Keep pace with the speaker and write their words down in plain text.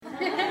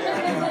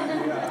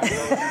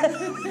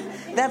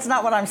That's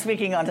not what I'm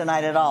speaking on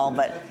tonight at all,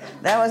 but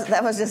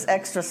that was just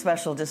extra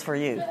special just for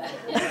you.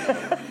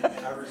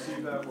 I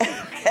received that word.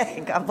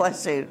 Okay, God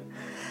bless you.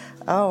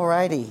 All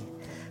righty.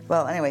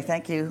 Well, anyway,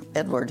 thank you,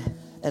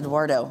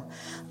 Eduardo.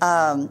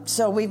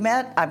 So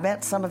I've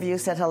met some of you,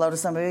 said hello to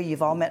some of you.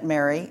 You've all met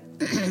Mary,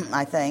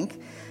 I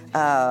think.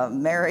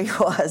 Mary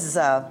was,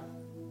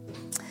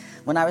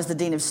 when I was the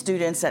Dean of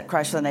Students at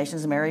Christ for the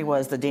Nations, Mary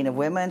was the Dean of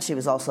Women. She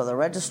was also the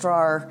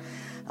registrar.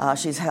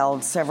 She's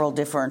held several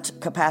different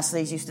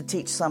capacities, used to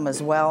teach some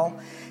as well.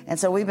 And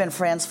so we've been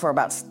friends for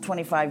about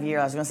 25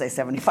 years. I was going to say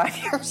 75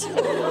 years.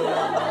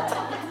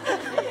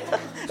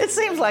 It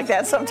seems like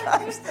that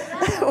sometimes.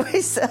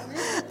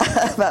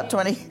 About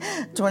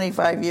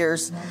 25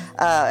 years.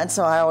 And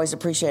so I always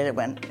appreciate it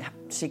when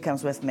she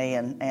comes with me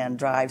and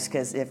drives,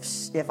 because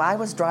if I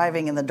was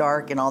driving in the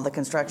dark in all the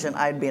construction,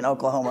 I'd be in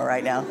Oklahoma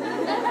right now.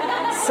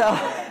 So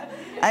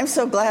I'm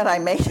so glad I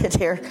made it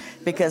here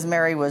because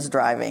Mary was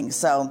driving.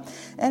 So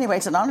anyway,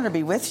 it's an honor to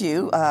be with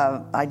you.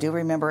 I do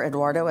remember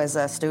Eduardo as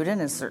a student,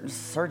 and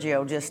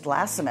Sergio just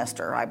last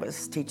semester. I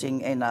was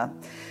teaching in a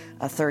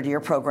third-year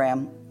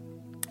program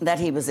that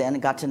he was in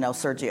and got to know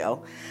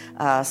Sergio.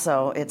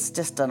 So it's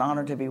just an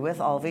honor to be with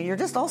all of you. You're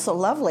just all so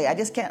lovely. I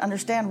just can't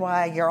understand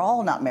why you're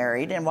all not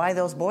married and why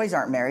those boys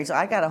aren't married. So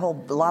I got a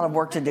whole lot of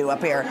work to do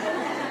up here.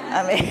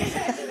 I mean,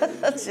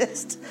 it's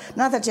just,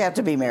 not that you have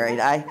to be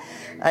married. I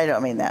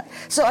don't mean that.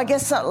 So I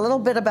guess a little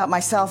bit about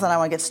myself, and I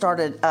want to get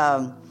started.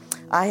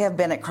 I have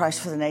been at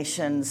Christ for the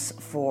Nations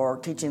for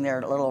teaching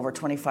there a little over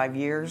 25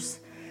 years.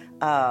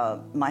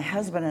 My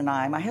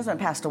husband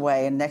passed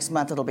away, and next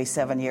month it'll be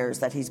 7 years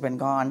that he's been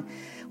gone.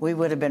 We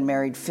would have been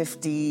married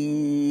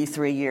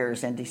 53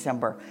 years in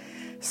December.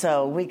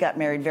 So we got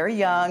married very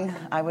young.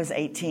 I was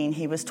 18,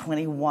 he was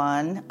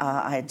 21.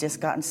 I had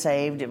just gotten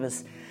saved. It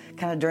was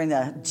kind of during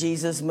the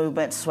Jesus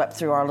movement swept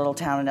through our little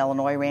town in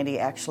Illinois. Randy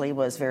actually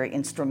was very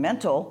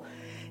instrumental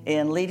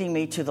in leading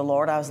me to the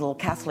Lord. I was a little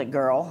Catholic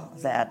girl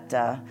that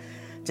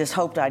just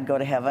hoped I'd go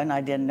to heaven.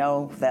 I didn't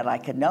know that I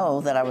could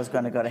know that I was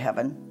going to go to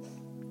heaven.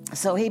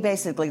 So he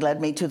basically led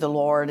me to the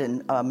Lord,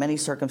 and many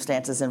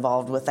circumstances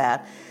involved with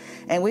that.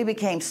 And we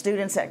became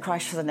students at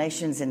Christ for the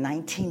Nations in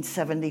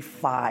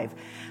 1975.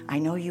 I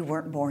know you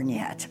weren't born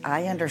yet.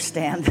 I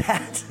understand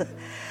that.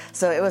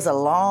 So it was a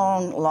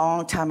long,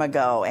 long time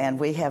ago, and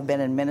we have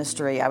been in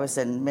ministry. I was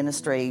in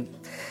ministry.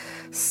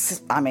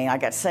 I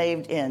got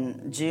saved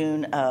in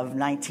June of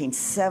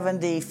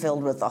 1970,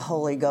 filled with the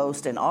Holy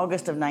Ghost in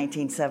August of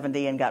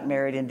 1970, and got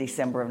married in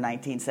December of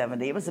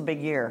 1970. It was a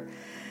big year.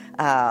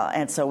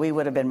 And so we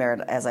would have been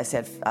married, as I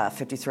said,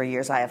 53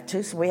 years.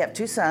 We have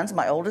two sons.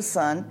 My oldest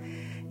son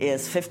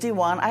is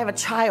 51. I have a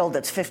child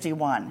that's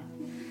 51.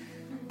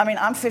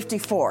 I'm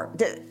 54.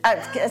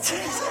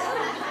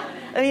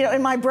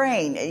 In my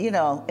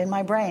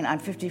brain, I'm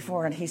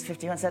 54 and he's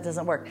 51, so that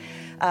doesn't work.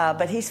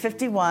 But he's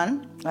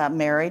 51,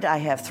 married. I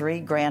have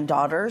 3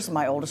 granddaughters.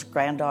 My oldest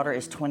granddaughter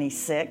is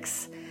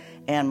 26,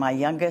 and my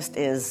youngest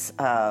is,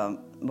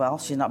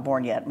 she's not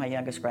born yet. My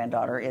youngest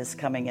granddaughter is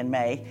coming in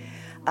May.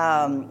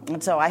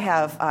 And so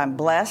I'm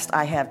blessed.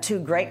 I have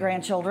 2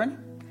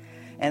 great-grandchildren,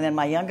 and then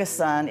my youngest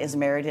son is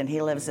married, and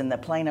he lives in the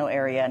Plano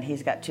area, and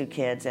he's got 2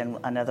 kids and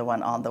another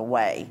one on the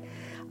way.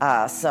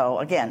 So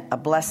again, a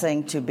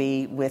blessing to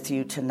be with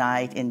you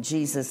tonight. In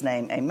Jesus'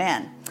 name,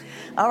 amen.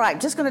 All right,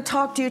 just going to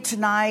talk to you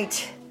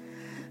tonight.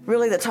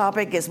 Really, the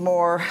topic is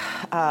more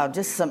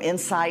just some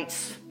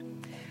insights,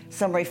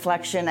 some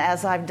reflection.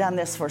 As I've done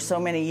this for so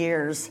many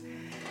years,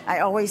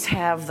 I always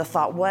have the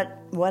thought,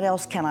 what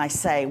else can I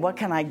say? What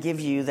can I give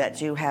you that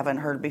you haven't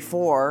heard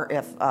before?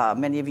 If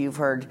many of you have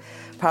heard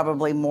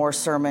probably more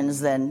sermons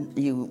than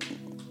you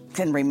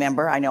can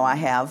remember. I know I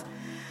have.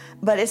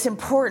 But it's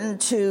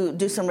important to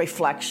do some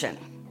reflection.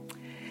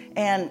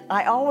 And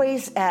I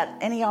always, at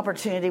any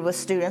opportunity with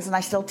students, and I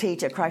still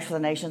teach at Christ for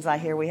the Nations. I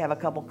hear we have a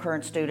couple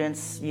current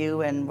students,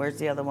 you and where's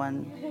the other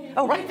one?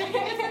 Oh, right.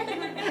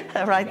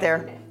 Right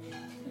there.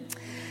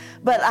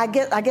 But I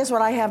guess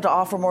what I have to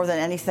offer more than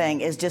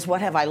anything is just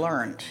what have I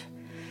learned?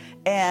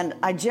 And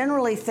I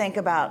generally think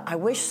about, I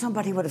wish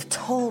somebody would have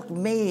told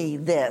me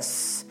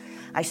this.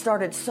 I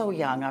started so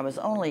young. I was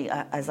only,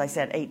 as I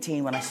said,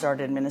 18 when I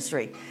started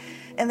ministry.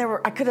 And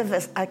I could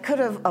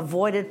have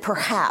avoided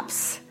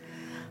perhaps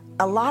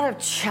a lot of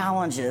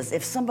challenges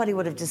if somebody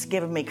would have just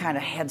given me kind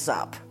of heads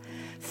up.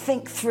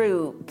 Think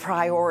through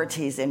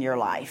priorities in your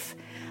life.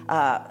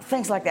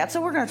 Things like that.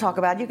 So we're going to talk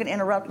about it. You can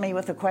interrupt me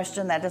with a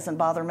question. That doesn't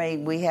bother me.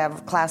 We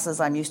have classes.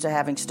 I'm used to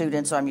having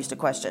students, so I'm used to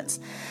questions.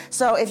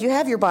 So if you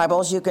have your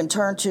Bibles, you can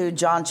turn to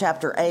John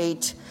chapter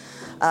 8,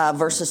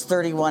 verses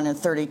 31 and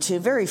 32.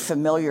 Very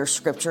familiar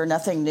scripture.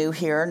 Nothing new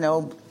here.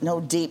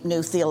 No deep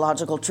new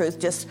theological truth.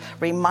 Just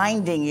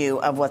reminding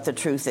you of what the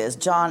truth is.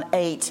 John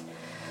 8,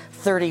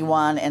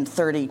 31 and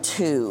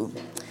 32.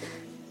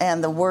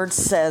 And the word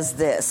says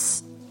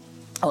this.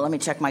 Oh, let me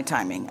check my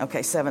timing. Okay,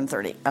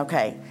 7:30.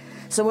 Okay.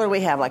 So what do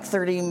we have? Like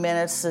 30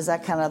 minutes? Is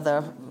that kind of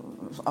the?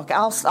 Okay,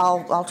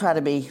 I'll try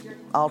to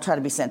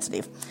be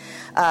sensitive.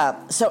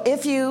 So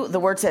the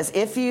word says,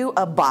 if you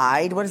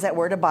abide. What does that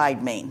word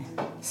abide mean?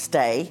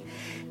 stay.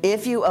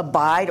 If you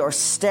abide or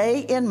stay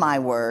in my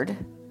word,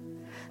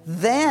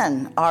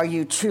 then are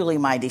you truly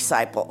my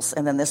disciples.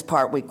 And then this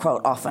part we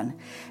quote often.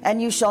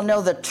 And you shall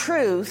know the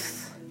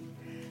truth,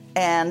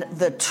 and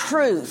the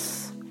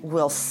truth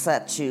will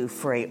set you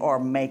free or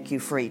make you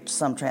free,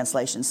 some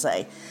translations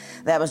say.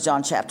 That was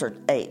John chapter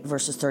 8,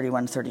 verses 31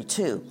 and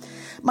 32.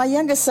 My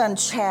youngest son,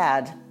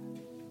 Chad,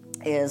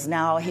 is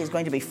now, he's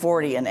going to be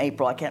 40 in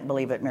April. I can't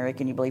believe it, Mary.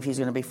 Can you believe he's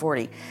going to be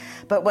 40?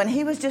 But when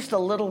he was just a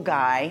little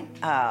guy,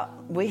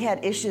 we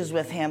had issues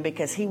with him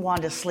because he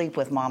wanted to sleep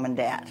with mom and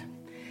dad.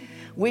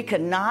 We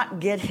could not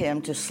get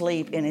him to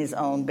sleep in his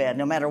own bed.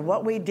 No matter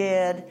what we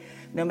did,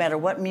 no matter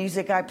what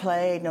music I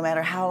played, no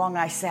matter how long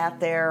I sat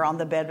there on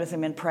the bed with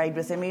him and prayed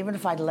with him, even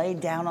if I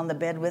laid down on the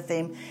bed with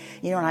him,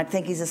 and I'd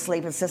think he's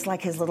asleep, it's just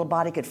like his little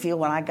body could feel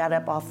when I got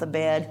up off the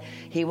bed.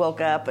 He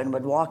woke up and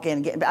would walk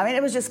in.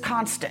 It was just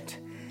constant.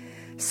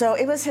 So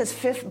it was his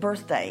 5th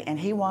birthday, and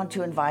he wanted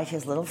to invite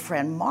his little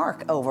friend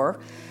Mark over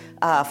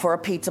for a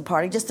pizza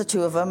party, just the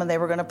two of them, and they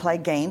were going to play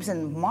games,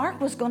 and Mark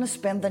was going to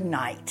spend the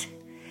night.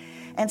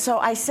 And so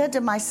I said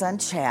to my son,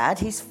 Chad,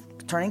 he's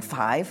turning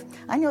 5.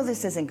 I know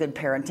this isn't good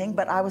parenting,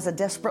 but I was a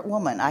desperate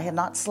woman. I had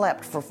not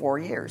slept for 4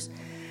 years.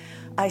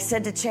 I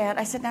said to Chad,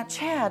 now,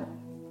 Chad,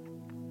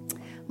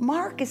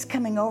 Mark is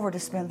coming over to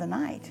spend the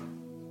night.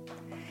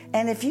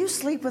 And if you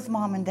sleep with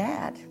mom and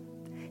dad,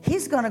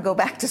 he's going to go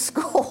back to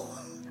school.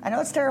 I know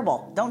it's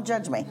terrible. Don't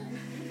judge me.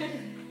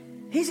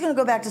 He's going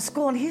to go back to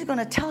school, and he's going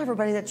to tell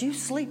everybody that you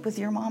sleep with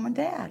your mom and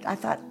dad. I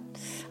thought,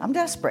 I'm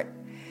desperate.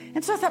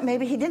 And so I thought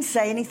maybe he didn't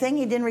say anything.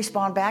 He didn't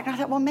respond back. And I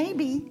thought, well,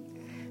 maybe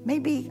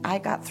I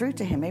got through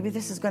to him. Maybe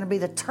this is going to be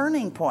the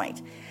turning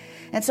point.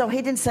 And so he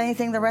didn't say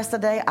anything the rest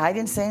of the day. I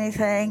didn't say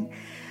anything.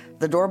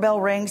 The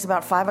doorbell rings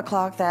about 5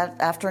 o'clock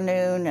that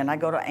afternoon, and I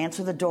go to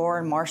answer the door,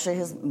 and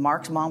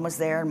Mark's mom was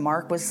there, and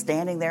Mark was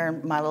standing there,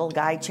 and my little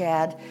guy,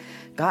 Chad,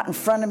 got in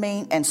front of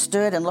me and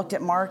stood and looked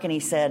at Mark, and he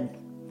said,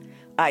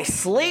 I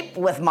sleep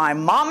with my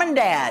mom and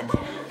dad.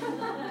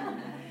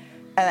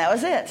 And that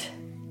was it.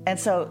 And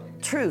so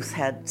truth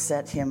had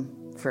set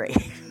him free.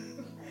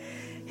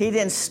 He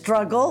didn't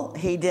struggle.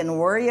 He didn't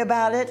worry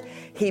about it.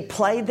 He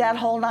played that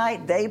whole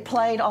night. They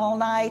played all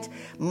night.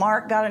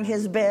 Mark got in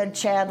his bed.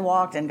 Chad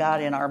walked and got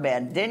in our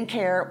bed. Didn't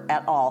care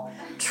at all.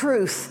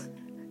 Truth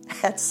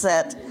had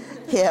set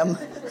him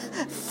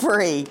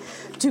free,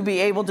 to be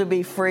able to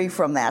be free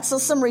from that. So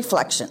some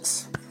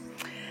reflections.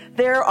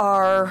 There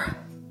are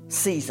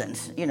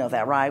seasons. You know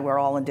that, right? We're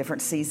all in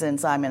different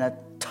seasons. I'm in a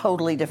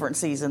totally different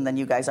season than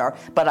you guys are,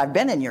 but I've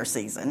been in your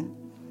season.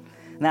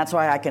 And that's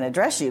why I can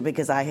address you,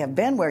 because I have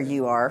been where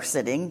you are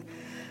sitting,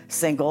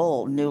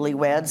 single,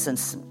 newlyweds,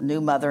 and new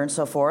mother and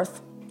so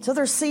forth. So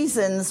there's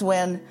seasons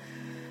when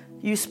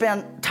you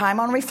spend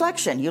time on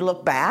reflection. You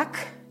look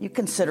back, you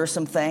consider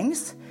some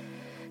things,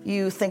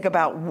 you think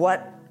about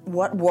what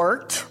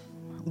worked,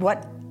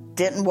 what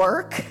didn't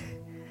work,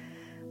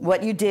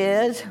 what you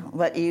did,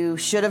 what you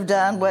should have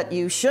done, what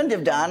you shouldn't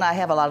have done. I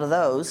have a lot of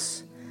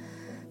those.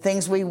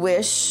 Things we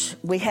wish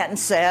we hadn't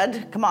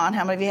said. Come on,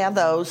 how many of you have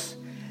those?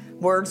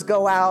 Words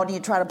go out and you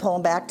try to pull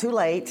them back. Too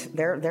late.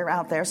 They're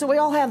out there. So we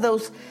all have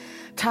those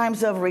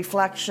times of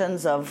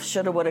reflections of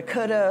shoulda, woulda,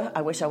 coulda.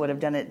 I wish I would have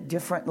done it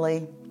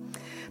differently.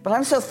 But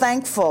I'm so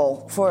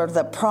thankful for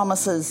the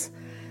promises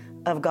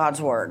of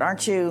God's word,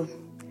 aren't you?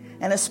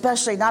 And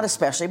not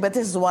especially, but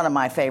this is one of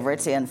my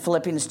favorites in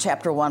Philippians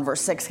chapter 1,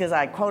 verse 6, because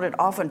I quote it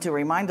often to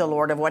remind the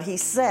Lord of what he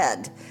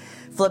said.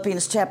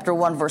 Philippians chapter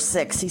 1, verse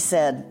 6, it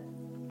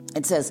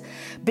says,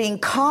 being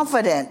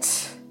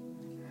confident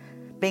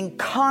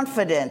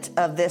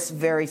of this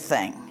very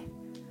thing.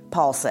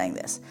 Paul's saying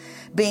this.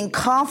 Being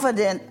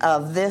confident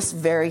of this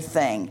very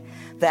thing,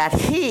 that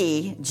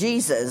he,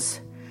 Jesus,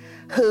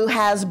 who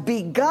has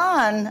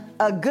begun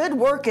a good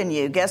work in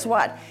you, guess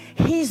what?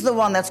 He's the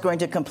one that's going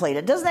to complete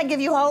it. Doesn't that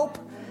give you hope?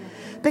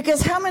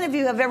 Because how many of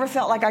you have ever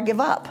felt like I give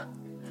up?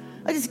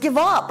 I just give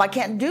up. I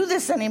can't do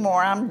this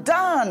anymore. I'm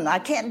done. I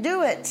can't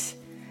do it.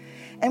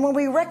 And when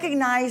we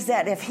recognize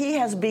that if he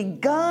has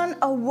begun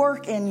a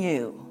work in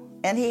you,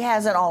 and he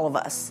has in all of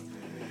us,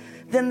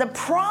 then the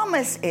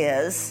promise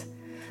is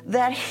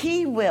that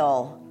he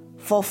will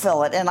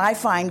fulfill it. And I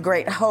find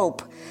great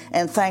hope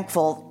and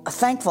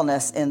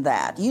thankfulness in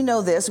that. You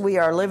know this, we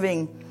are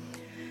living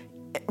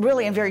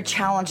really in very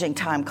challenging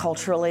time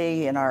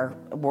culturally in our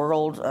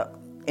world,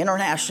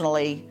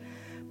 internationally,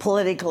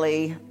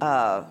 politically,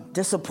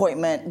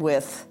 disappointment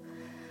with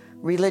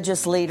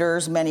religious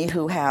leaders, many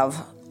who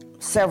have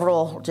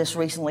several just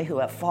recently who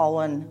have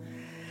fallen.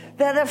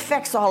 That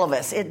affects all of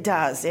us. It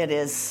does. It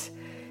is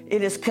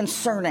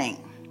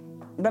concerning.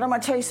 But I'm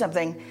going to tell you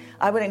something.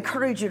 I would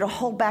encourage you to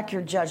hold back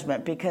your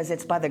judgment, because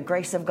it's by the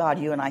grace of God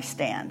you and I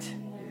stand.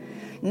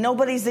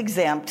 Nobody's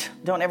exempt.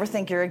 Don't ever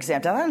think you're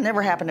exempt. That'll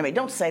never happen to me.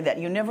 Don't say that.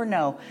 You never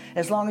know.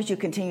 As long as you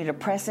continue to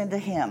press into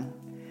him.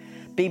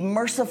 Be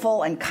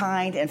merciful and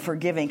kind and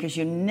forgiving, because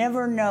you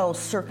never know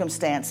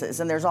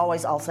circumstances. And there's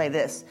always, I'll say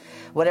this,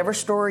 whatever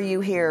story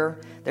you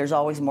hear, there's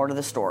always more to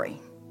the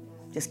story.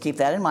 Just keep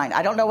that in mind.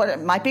 I don't know what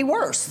it might be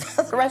worse.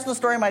 The rest of the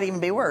story might even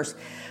be worse.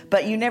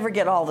 But you never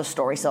get all the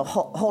story, so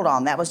hold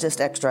on. That was just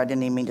extra. I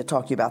didn't even mean to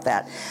talk to you about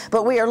that.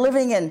 But we are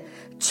living in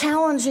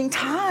challenging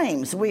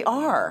times. We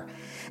are.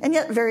 And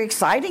yet very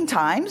exciting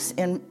times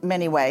in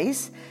many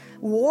ways.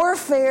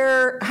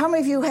 Warfare, how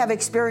many of you have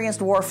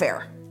experienced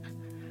warfare?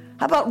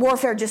 How about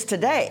warfare just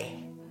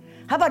today?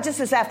 How about just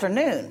this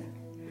afternoon?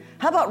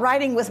 How about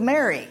riding with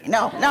Mary?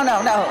 No.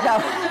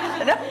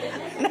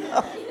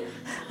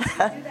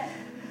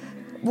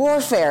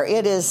 Warfare,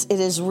 it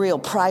is real.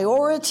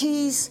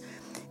 Priorities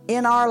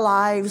in our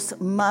lives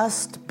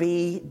must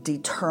be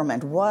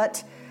determined.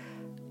 What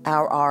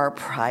are our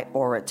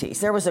priorities?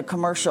 There was a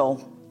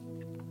commercial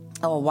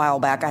a while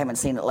back. I haven't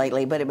seen it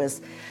lately, but it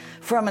was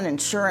from an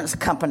insurance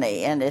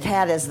company, and it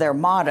had as their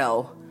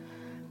motto,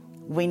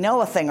 "We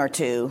know a thing or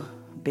two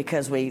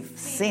because we've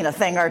seen a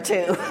thing or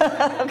two."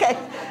 Okay,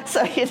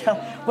 so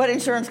what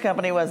insurance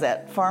company was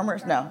that?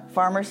 Farmers? No,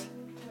 Farmers?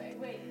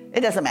 Wait.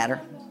 It doesn't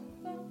matter.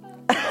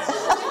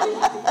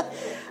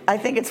 I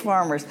think it's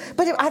Farmers.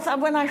 But I thought,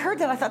 when I heard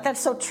that, I thought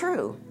that's so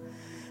true.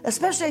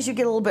 Especially as you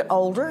get a little bit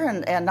older,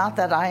 and not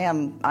that I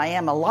am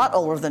a lot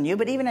older than you,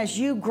 but even as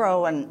you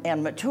grow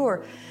and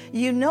mature,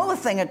 you know a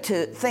thing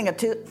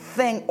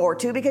or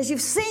two because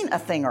you've seen a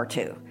thing or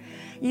two.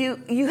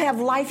 You have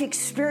life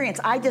experience.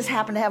 I just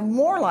happen to have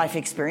more life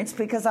experience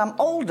because I'm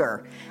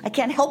older. I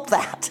can't help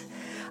that.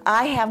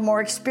 I have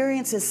more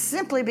experiences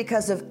simply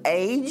because of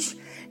age.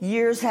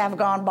 Years have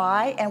gone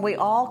by, and we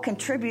all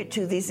contribute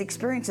to these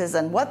experiences.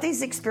 And what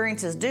these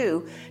experiences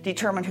do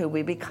determine who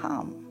we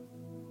become.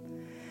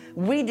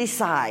 We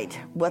decide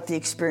what the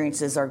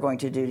experiences are going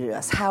to do to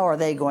us. How are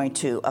they going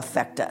to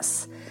affect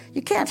us?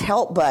 You can't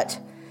help but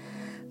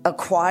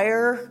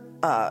acquire,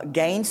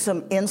 gain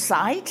some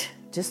insight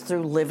just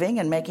through living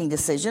and making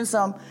decisions.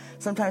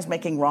 Sometimes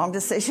making wrong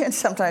decisions,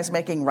 sometimes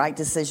making right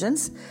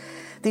decisions.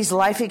 These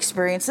life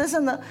experiences,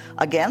 and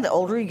the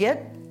older you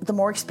get, the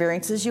more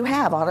experiences you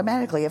have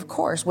automatically, of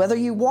course, whether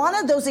you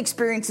wanted those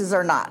experiences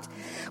or not.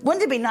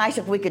 Wouldn't it be nice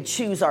if we could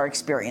choose our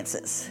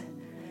experiences?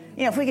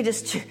 If we could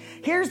just,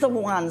 here's the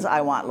ones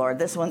I want, Lord,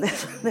 this one,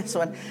 this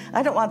one.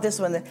 I don't want this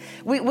one.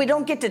 We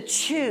don't get to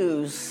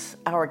choose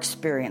our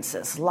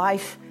experiences.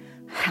 Life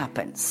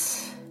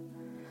happens.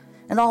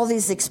 And all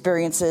these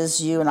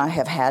experiences you and I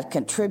have had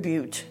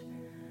contribute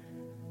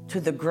to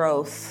the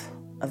growth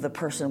of the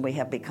person we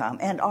have become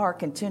and are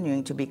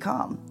continuing to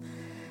become.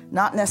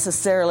 Not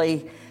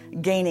necessarily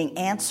gaining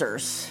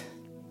answers.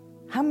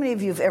 How many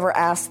of you have ever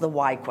asked the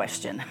why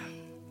question?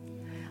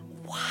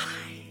 Why?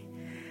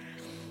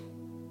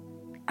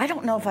 I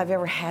don't know if I've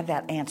ever had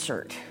that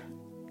answered,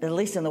 at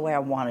least in the way I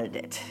wanted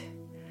it.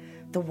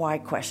 The why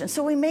question.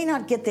 So we may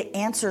not get the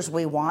answers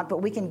we want, but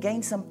we can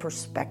gain some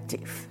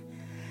perspective.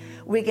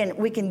 We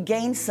can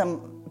gain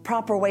some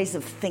proper ways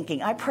of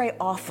thinking. I pray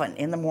often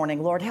in the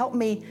morning, Lord, help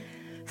me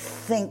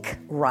think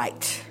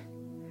right.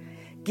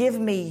 Give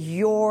me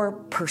your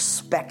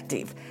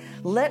perspective.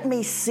 Let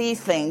me see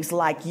things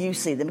like you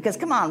see them. Because,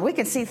 come on, we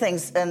can see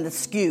things and it's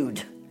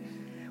skewed.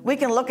 We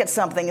can look at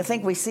something and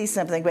think we see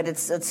something, but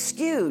it's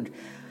skewed.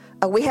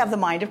 We have the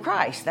mind of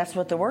Christ. That's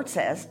what the word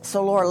says.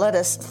 So, Lord, let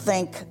us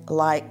think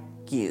like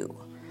you.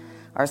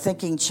 Our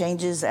thinking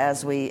changes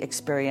as we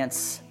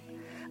experience.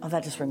 Oh,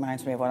 that just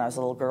reminds me of when I was a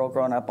little girl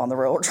growing up on the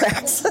railroad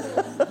tracks.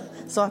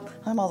 So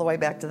I'm all the way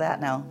back to that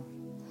now.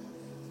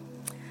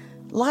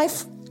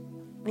 Life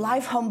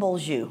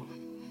humbles you.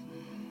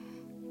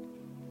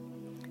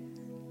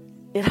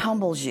 It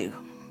humbles you.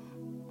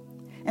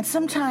 And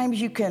sometimes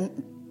you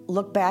can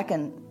look back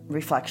in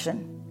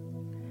reflection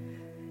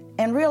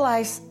and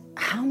realize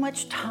how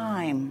much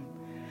time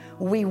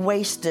we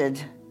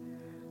wasted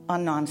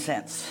on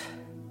nonsense.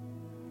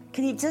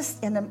 Can you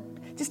just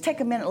take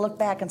a minute and look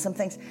back on some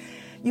things?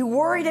 You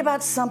worried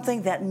about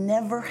something that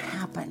never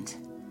happened.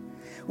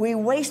 We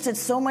wasted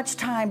so much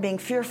time being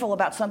fearful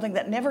about something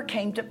that never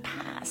came to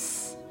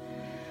pass.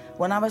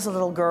 When I was a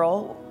little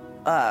girl,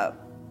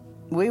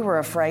 we were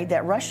afraid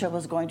that Russia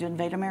was going to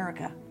invade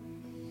America.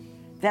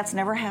 That's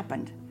never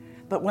happened.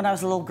 But when I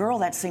was a little girl,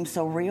 that seemed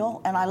so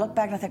real. And I look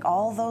back and I think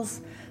all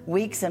those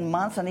weeks and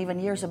months and even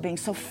years of being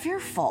so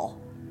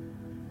fearful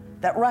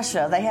that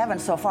Russia, they haven't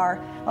so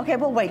far. Okay,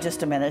 we'll wait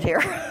just a minute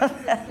here.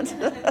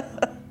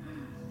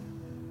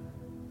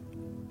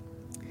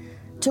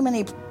 Too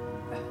many.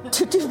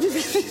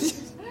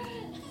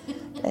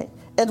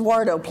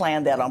 Eduardo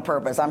planned that on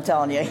purpose. I'm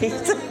telling you,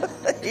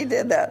 he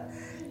did that.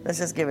 Let's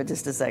just give it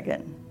just a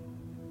second.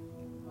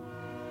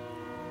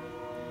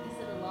 Is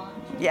it a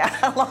long trip?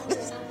 Yeah,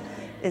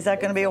 is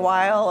that going to be a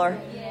while or?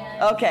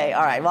 Yeah. Okay,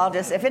 all right. Well,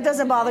 if it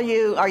doesn't bother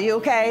you, are you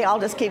okay? I'll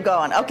just keep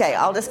going. Okay,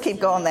 I'll just keep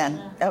going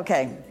then.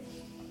 Okay.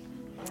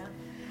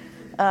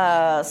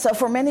 So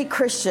for many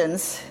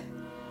Christians,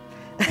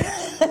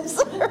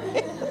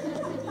 sorry.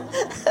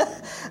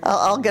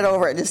 I'll get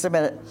over it in just a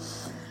minute.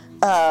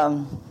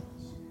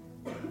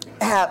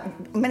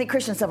 Many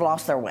Christians have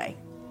lost their way.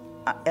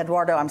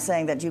 Eduardo, I'm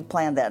saying that you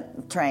planned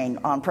that train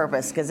on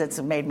purpose because it's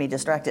made me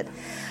distracted.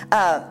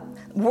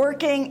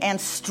 Working and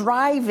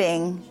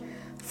striving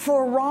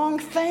for wrong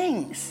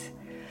things.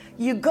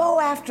 You go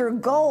after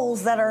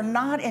goals that are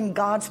not in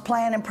God's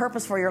plan and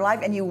purpose for your life,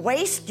 and you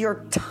waste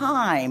your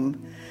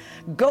time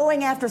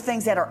going after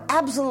things that are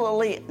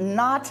absolutely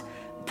not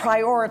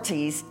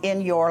priorities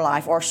in your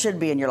life or should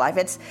be in your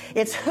life.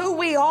 It's who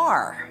we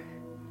are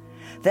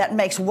that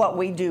makes what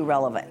we do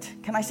relevant.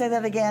 Can I say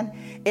that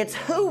again? It's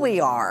who we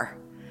are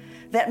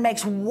that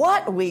makes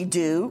what we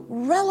do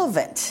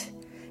relevant.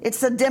 It's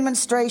the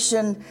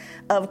demonstration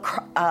of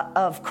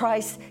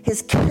Christ,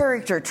 his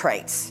character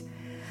traits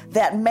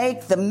that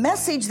make the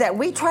message that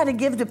we try to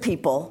give to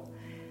people,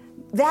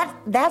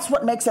 that's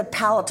what makes it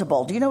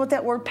palatable. Do you know what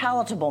that word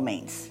palatable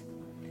means?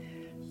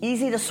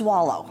 Easy to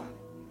swallow.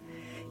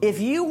 If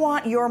you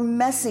want your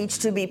message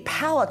to be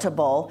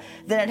palatable,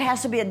 then it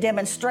has to be a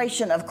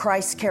demonstration of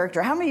Christ's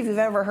character. How many of you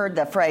have ever heard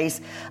the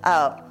phrase,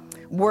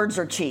 words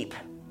are cheap?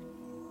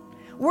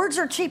 Words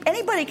are cheap.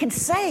 Anybody can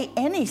say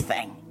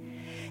anything.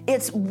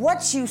 It's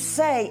what you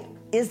say,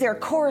 is there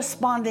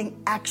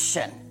corresponding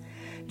action?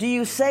 Do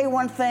you say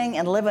one thing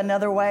and live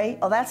another way?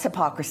 Oh, that's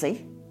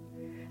hypocrisy.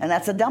 And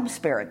that's a dumb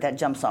spirit that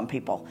jumps on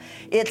people.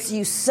 It's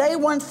you say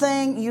one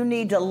thing, you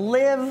need to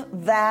live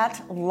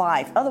that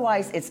life.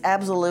 Otherwise, it's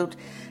absolute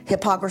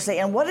hypocrisy.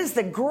 And what is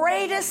the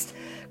greatest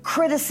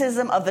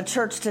criticism of the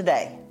church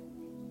today?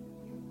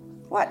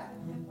 What?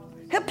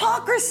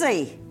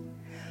 Hypocrisy.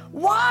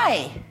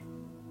 Why?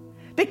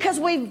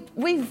 Because we've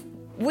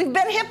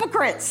been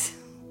hypocrites.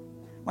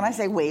 When I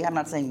say we, I'm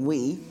not saying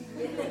we.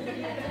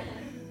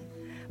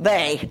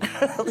 They,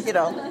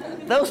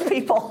 those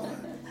people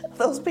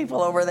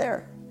over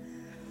there.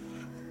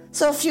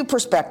 So a few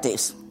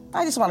perspectives.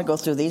 I just want to go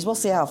through these. We'll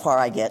see how far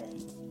I get.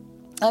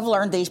 I've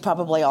learned these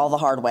probably all the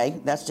hard way.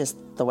 That's just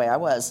the way I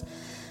was.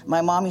 My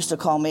mom used to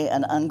call me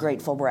an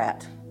ungrateful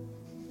brat.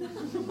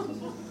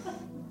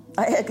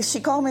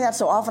 She called me that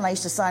so often I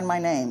used to sign my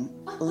name.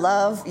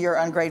 Love, your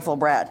ungrateful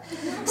brat.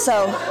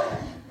 So,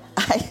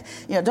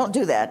 don't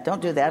do that.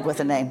 Don't do that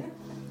with a name.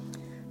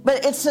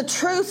 But it's the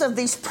truth of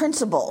these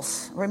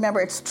principles.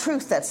 Remember, it's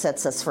truth that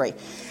sets us free.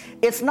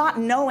 It's not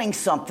knowing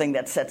something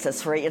that sets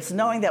us free. It's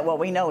knowing that what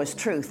we know is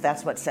truth.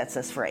 That's what sets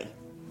us free.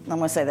 I'm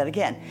going to say that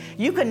again.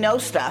 You can know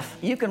stuff.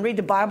 You can read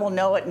the Bible,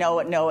 know it.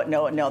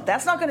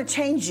 That's not going to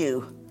change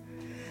you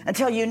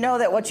until you know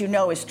that what you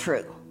know is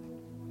true.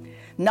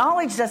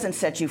 Knowledge doesn't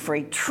set you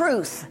free.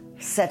 Truth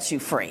sets you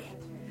free.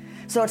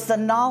 So it's the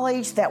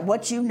knowledge that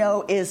what you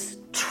know is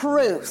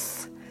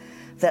truth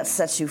that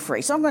sets you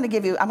free. So I'm going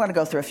to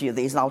go through a few of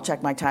these, and I'll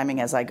check my timing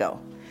as I go.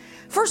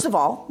 First of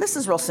all, this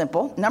is real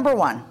simple. Number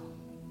one,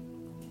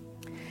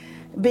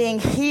 being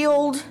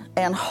healed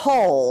and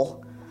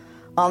whole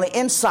on the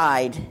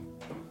inside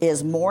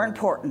is more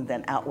important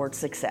than outward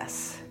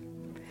success.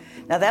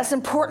 Now, that's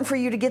important for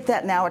you to get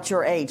that now at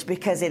your age,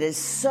 because it is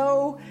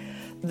so,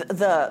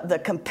 the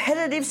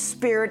competitive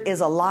spirit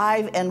is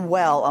alive and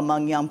well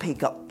among young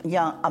people.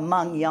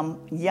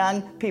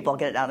 Young people, I'll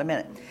get it out in a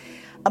minute.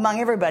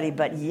 Among everybody,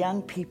 but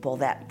young people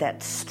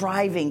that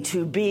striving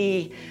to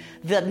be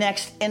the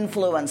next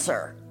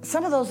influencer.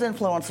 Some of those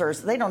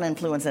influencers, they don't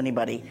influence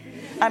anybody.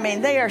 I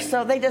mean, they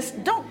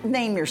just don't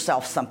name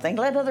yourself something.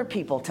 Let other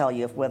people tell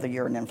you whether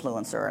you're an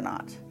influencer or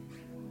not.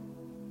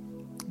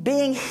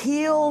 Being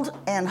healed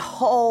and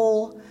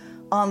whole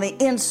on the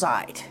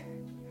inside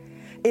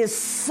is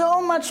so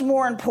much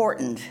more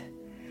important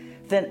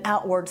than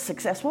outward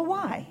success. Well,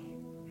 why?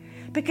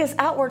 Because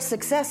outward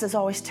success is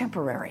always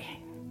temporary.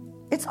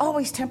 It's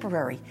always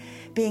temporary.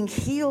 Being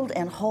healed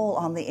and whole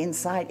on the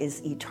inside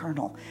is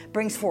eternal,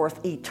 brings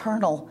forth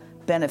eternal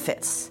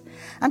benefits.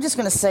 I'm just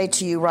going to say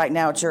to you right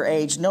now at your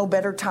age, no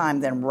better time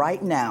than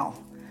right now.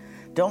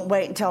 Don't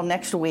wait until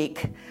next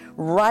week.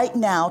 Right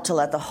now to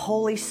let the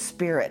Holy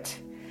Spirit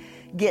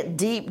get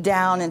deep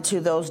down into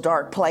those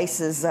dark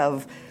places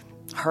of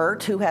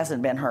hurt. Who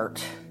hasn't been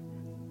hurt?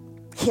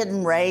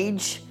 Hidden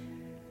rage.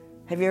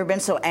 Have you ever been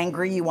so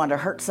angry you want to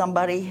hurt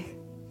somebody?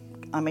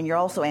 I mean, you're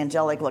also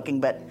angelic looking,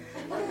 but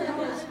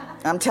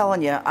I'm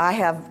telling you, I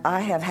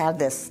have had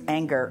this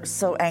anger,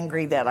 so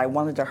angry that I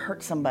wanted to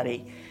hurt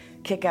somebody,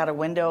 kick out a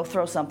window,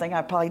 throw something.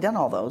 I've probably done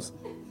all those.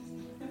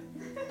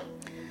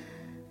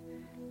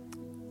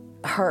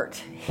 Hurt,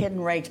 hidden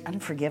rage,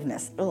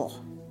 unforgiveness. Ugh,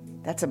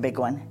 that's a big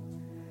one.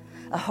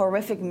 A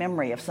horrific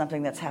memory of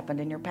something that's happened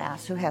in your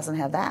past. Who hasn't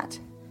had that?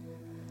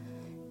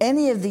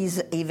 Any of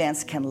these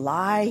events can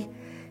lie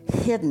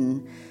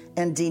hidden,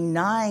 and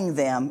denying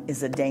them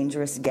is a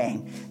dangerous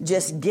game.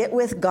 Just get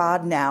with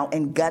God now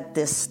and gut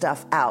this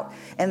stuff out.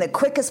 And the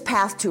quickest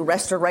path to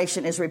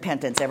restoration is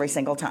repentance every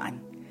single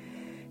time.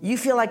 You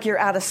feel like you're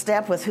out of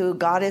step with who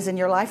God is in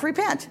your life,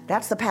 repent.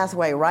 That's the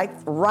pathway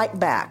right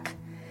back.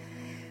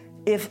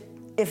 If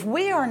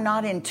we are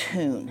not in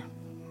tune,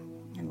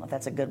 I don't know if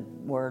that's a good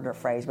word or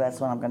phrase, but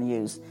that's what I'm going to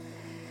use.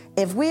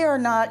 If we are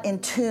not in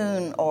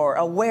tune or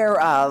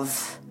aware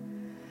of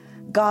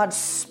God's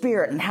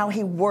Spirit and how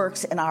He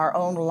works in our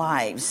own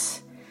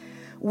lives,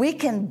 we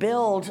can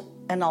build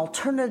an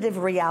alternative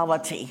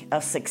reality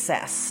of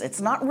success.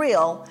 It's not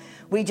real.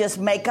 We just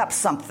make up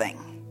something.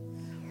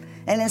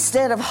 And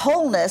instead of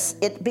wholeness,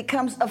 it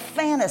becomes a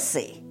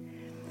fantasy.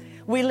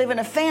 We live in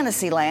a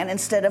fantasy land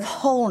instead of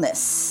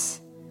wholeness.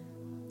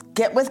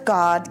 Get with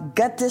God,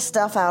 gut this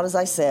stuff out, as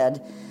I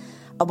said,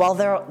 while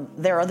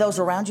there are those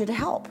around you to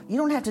help. You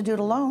don't have to do it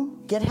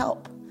alone. Get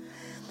help.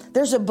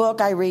 There's a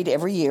book I read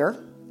every year.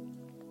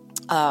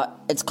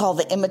 It's called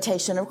The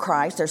Imitation of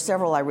Christ. There's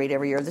several I read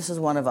every year. This is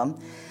one of them,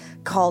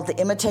 called The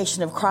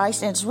Imitation of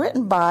Christ. And it's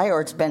written by,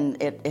 or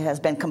it has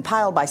been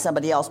compiled by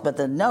somebody else, but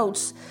the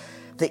notes,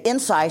 the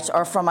insights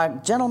are from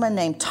a gentleman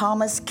named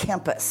Thomas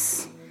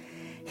Kempis.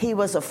 He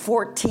was a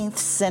 14th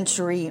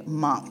century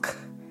monk.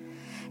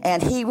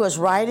 And he was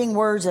writing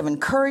words of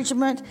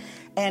encouragement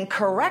and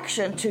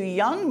correction to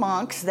young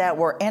monks that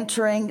were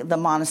entering the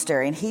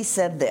monastery. And he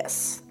said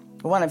this,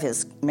 one of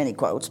his many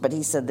quotes, but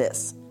he said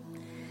this: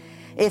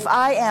 "If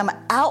I am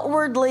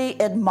outwardly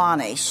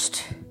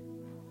admonished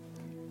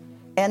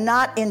and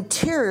not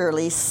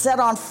interiorly set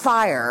on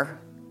fire,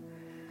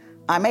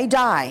 I may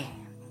die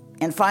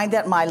and find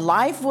that my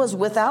life was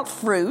without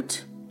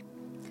fruit,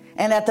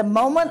 and at the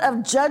moment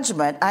of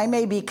judgment I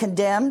may be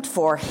condemned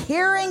for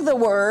hearing the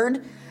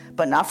word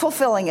but not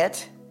fulfilling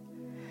it,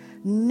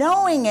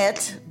 knowing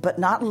it but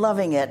not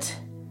loving it,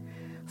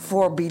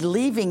 for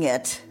believing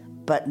it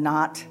but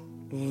not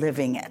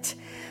living it."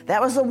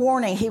 That was the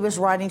warning he was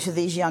writing to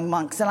these young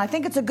monks. And I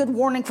think it's a good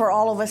warning for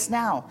all of us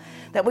now,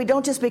 that we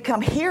don't just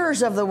become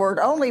hearers of the word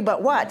only,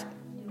 but what?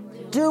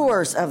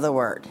 Doers of the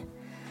word.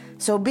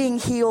 So being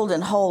healed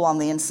and whole on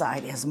the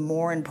inside is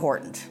more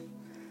important.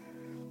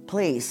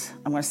 Please,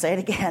 I'm going to say it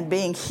again.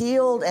 Being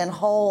healed and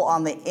whole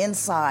on the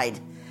inside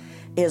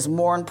is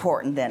more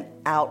important than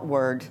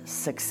outward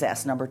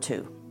success. Number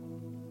 2.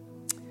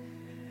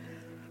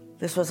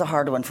 This was a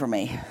hard one for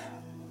me.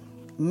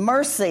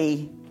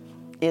 Mercy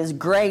is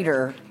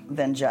greater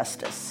than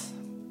justice.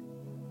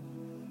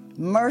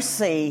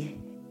 Mercy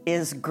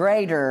is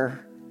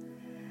greater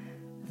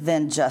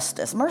than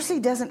justice. Mercy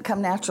doesn't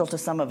come natural to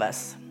some of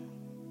us.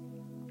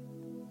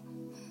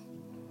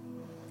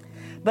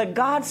 But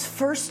God's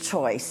first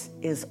choice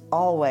is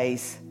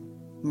always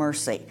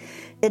mercy.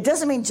 It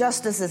doesn't mean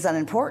justice is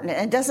unimportant.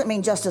 It doesn't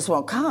mean justice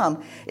won't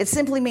come. It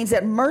simply means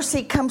that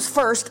mercy comes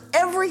first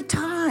every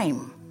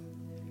time.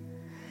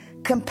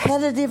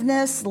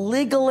 Competitiveness,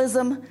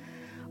 legalism,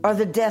 are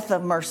the death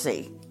of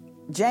mercy.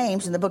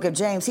 James, in the book of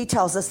James, he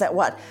tells us that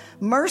what?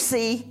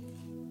 Mercy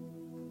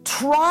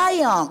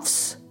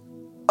triumphs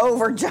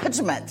over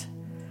judgment.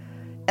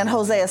 And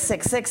Hosea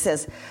 6:6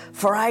 says,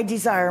 "For I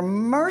desire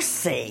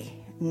mercy,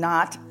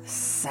 not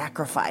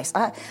sacrifice."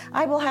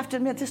 I will have to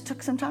admit, this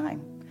took some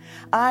time.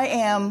 I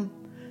am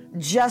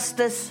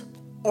justice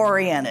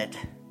oriented.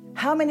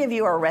 How many of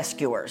you are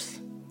rescuers?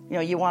 You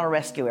know, you want to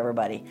rescue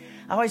everybody.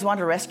 I always wanted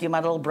to rescue my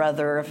little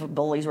brother. If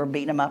bullies were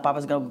beating him up, I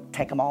was going to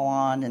take them all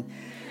on. And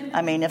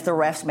I mean, if the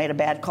refs made a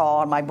bad call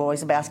on my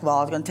boys in basketball,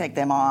 I was going to take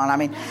them on. I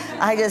mean,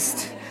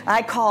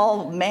 I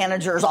call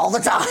managers all the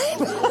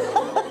time.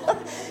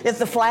 If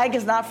the flag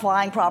is not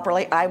flying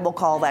properly, I will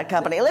call that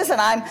company. Listen,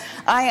 I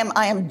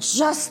am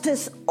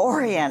justice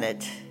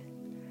oriented.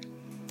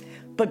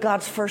 But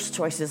God's first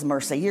choice is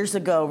mercy. Years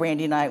ago,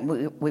 Randy and I,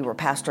 we were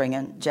pastoring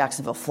in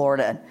Jacksonville,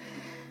 Florida.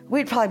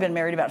 We'd probably been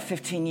married about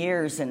 15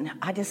 years, and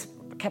I just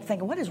kept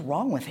thinking, what is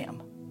wrong with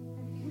him?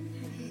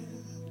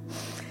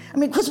 I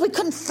mean, because we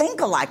couldn't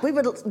think alike. We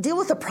would deal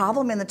with a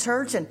problem in the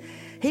church, and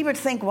he would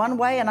think one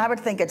way, and I would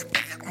think,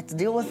 let's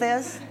deal with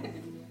this.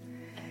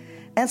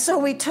 And so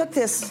we took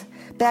this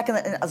back in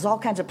there's all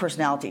kinds of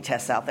personality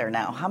tests out there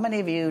now. How many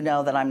of you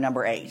know that I'm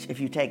number 8? If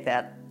you take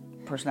that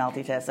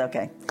personality test,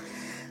 okay.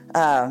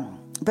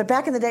 But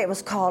back in the day, it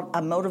was called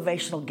a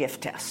motivational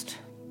gift test.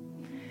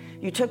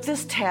 You took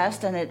this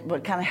test, and it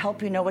would kind of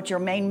help you know what your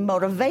main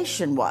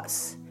motivation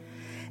was.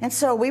 And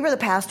so we were the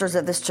pastors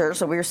of this church,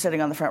 so we were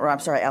sitting on the front row. I'm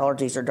sorry,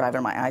 allergies are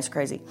driving my eyes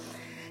crazy.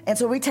 And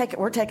so we're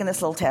taking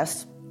this little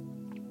test,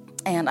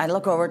 and I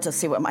look over to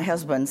see what my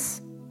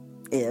husband's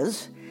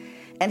is,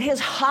 and his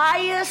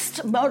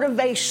highest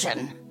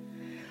motivation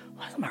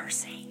was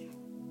mercy.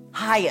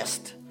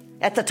 Highest,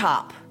 at the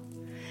top.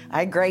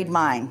 I grade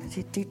mine.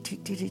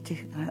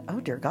 Oh,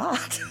 dear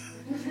God.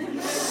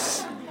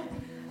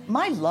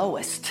 My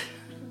lowest,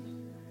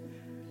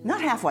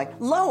 not halfway,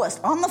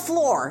 lowest on the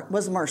floor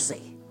was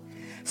mercy.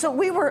 So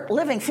we were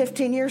living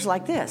 15 years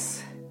like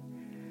this.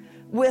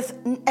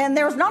 And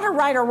there was not a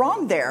right or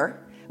wrong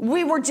there.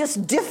 We were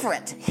just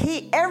different.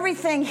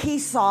 Everything he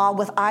saw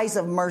with eyes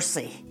of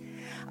mercy.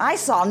 I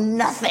saw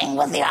nothing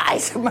with the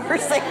eyes of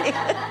mercy.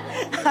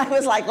 I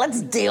was like,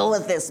 let's deal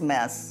with this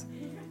mess.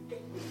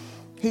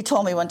 He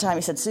told me one time,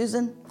 he said,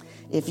 "Susan,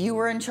 if you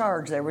were in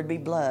charge, there would be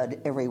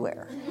blood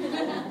everywhere."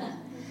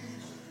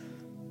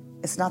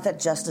 It's not that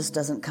justice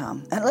doesn't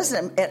come. And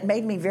listen, it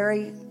made me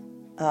very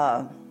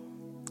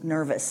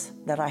nervous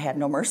that I had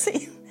no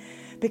mercy.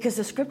 Because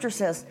the scripture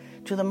says,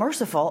 to the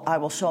merciful, I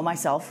will show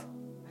myself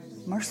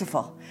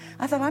merciful.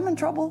 I thought, I'm in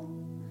trouble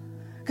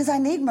because I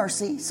need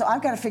mercy, so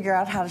I've got to figure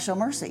out how to show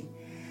mercy.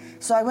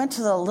 So I went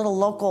to the little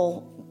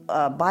local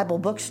Bible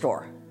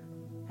bookstore,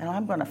 and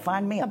I'm going to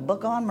find me a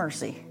book on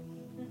mercy.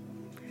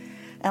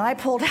 And I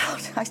pulled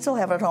out, I still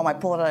have it at home, I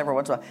pull it out every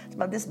once in a while. It's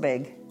about this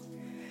big.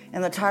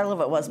 And the title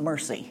of it was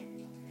Mercy.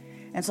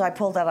 And so I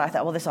pulled that out. I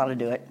thought, well, this ought to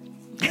do it.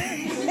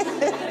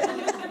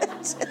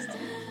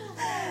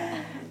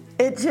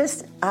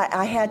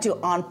 I had to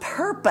on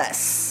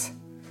purpose.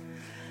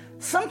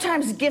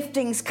 Sometimes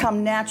giftings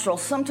come natural.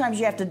 Sometimes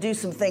you have to do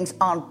some things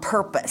on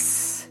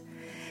purpose.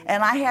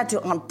 And I had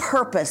to on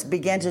purpose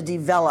begin to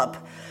develop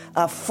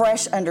a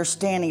fresh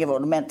understanding of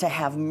what it meant to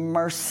have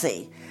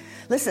mercy.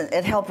 Listen,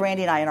 it helped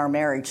Randy and I in our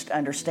marriage to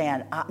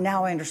understand.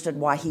 Now I understood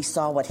why he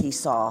saw what he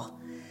saw.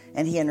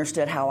 And he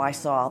understood how I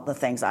saw the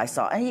things I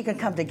saw. And you can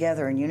come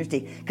together in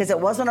unity because it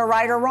wasn't a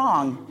right or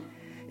wrong.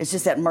 It's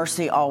just that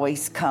mercy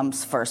always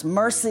comes first.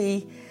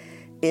 Mercy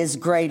is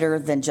greater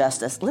than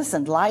justice.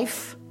 Listen,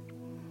 life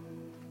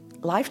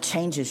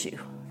changes you.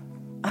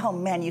 Oh,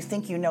 man, you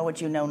think you know what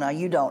you know now.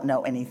 You don't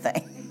know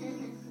anything.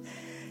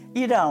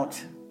 You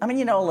don't. I mean,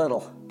 you know a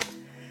little.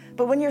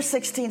 But when you're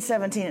 16,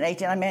 17, and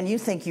 18, man, you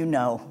think you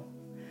know.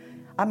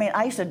 I mean,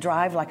 I used to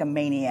drive like a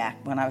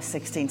maniac when I was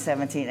 16,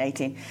 17,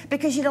 18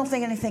 because you don't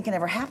think anything can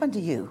ever happen to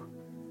you.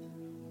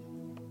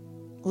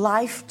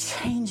 Life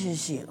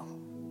changes you.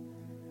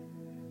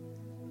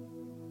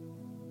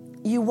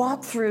 You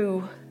walk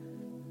through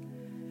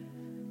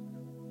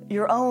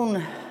your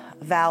own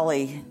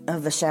valley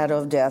of the shadow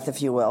of death,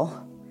 if you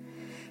will,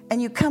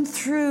 and you come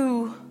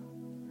through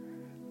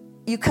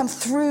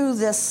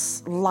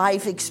this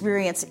life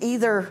experience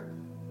either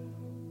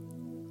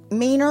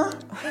meaner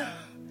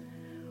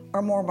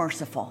or more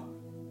merciful.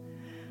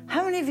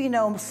 How many of you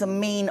know some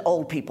mean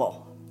old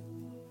people?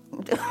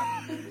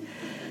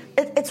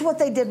 It's what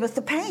they did with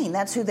the pain.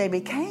 That's who they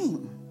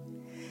became.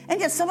 And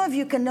yet some of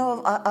you can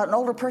know an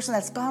older person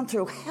that's gone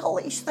through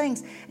hellish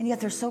things, and yet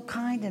they're so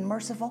kind and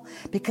merciful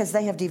because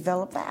they have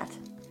developed that.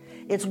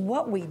 It's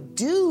what we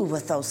do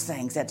with those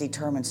things that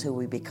determines who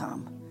we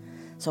become.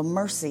 So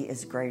mercy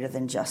is greater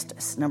than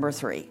justice. Number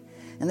 3,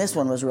 and this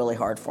one was really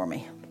hard for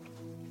me.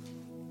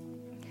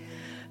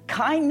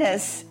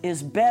 Kindness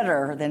is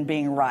better than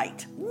being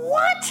right.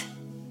 What?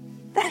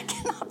 That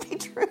cannot be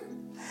true.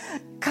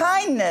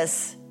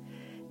 Kindness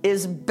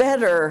is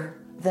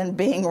better than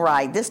being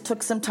right. This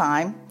took some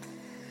time.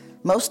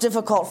 Most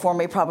difficult for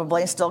me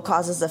probably, and still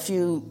causes a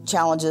few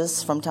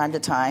challenges from time to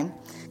time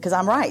because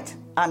I'm right.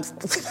 I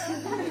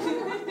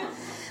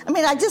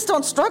mean, I just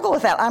don't struggle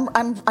with that.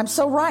 I'm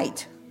so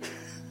right.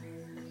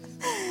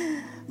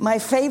 My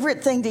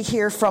favorite thing to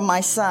hear from my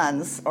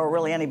sons, or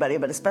really anybody,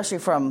 but especially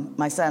from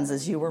my sons,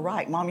 is "You were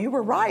right, Mom. You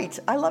were right."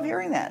 I love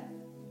hearing that.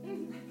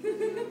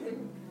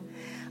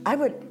 I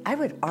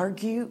would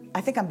argue.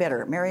 I think I'm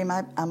better. Mary,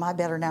 am I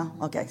better now?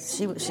 Okay,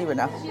 she would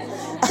know.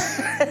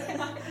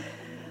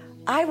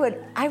 I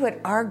would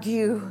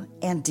argue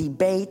and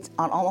debate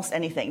on almost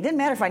anything. It didn't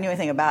matter if I knew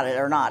anything about it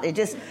or not. It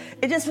just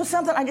was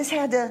something I just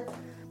had to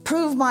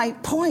prove my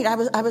point. I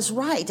was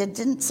right.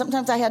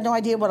 Sometimes I had no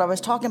idea what I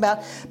was talking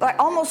about, but I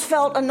almost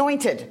felt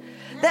anointed.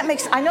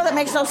 I know that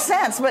makes no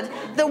sense, but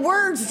the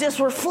words just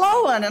were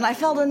flowing, and I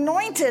felt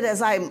anointed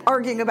as I'm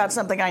arguing about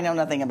something I know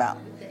nothing about.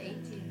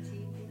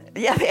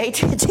 Yeah, the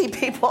AT&T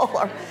people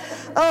are,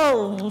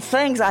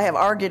 things I have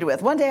argued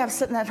with. One day I was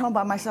sitting at home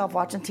by myself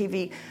watching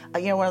TV,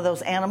 one of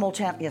those animal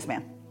channels. Yes,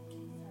 ma'am.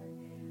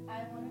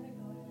 I wanted to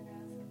go ahead and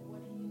ask,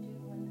 what do you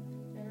do when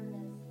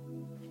bitterness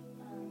doesn't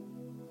allow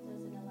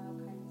kindness to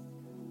come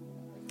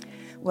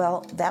in?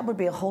 Well, that would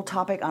be a whole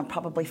topic on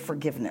probably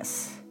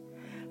forgiveness.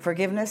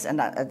 Forgiveness, and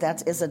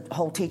that is a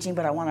whole teaching,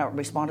 but I want to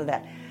respond to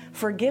that.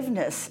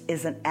 Forgiveness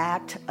is an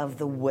act of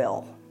the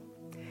will.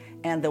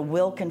 And the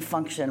will can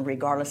function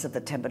regardless of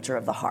the temperature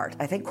of the heart.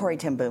 I think Corrie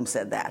ten Boom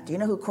said that. Do you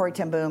know who Corrie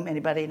ten Boom?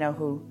 Anybody know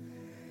who?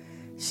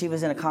 She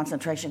was in a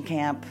concentration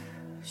camp.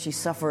 She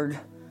suffered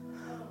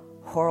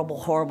horrible,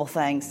 horrible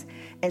things.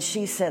 And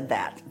she said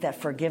that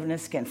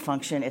forgiveness can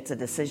function. It's a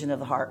decision of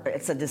the heart.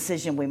 It's a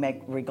decision we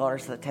make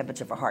regardless of the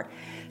temperature of our heart.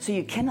 So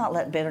you cannot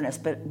let bitterness,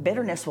 but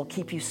bitterness will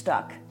keep you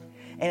stuck.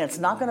 And it's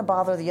not going to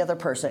bother the other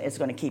person. It's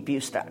going to keep you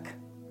stuck.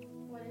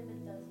 What if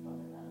it does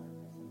bother that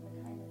other person,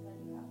 the kindness that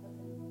you have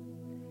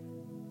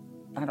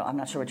within? I'm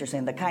not sure what you're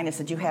saying. The kindness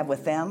that you have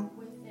with them?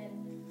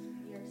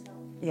 Within yourself.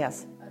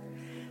 Yes. Others.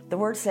 The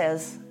word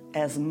says,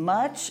 as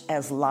much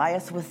as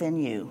lieth within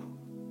you,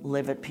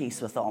 live at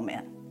peace with all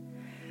men.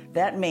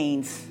 That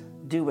means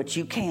do what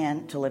you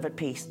can to live at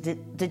peace.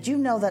 Did you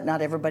know that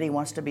not everybody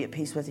wants to be at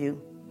peace with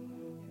you?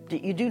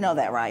 You do know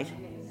that, right?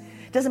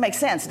 Doesn't make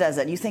sense, does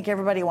it? You think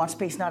everybody wants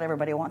peace. Not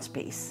everybody wants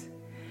peace.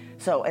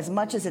 So as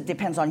much as it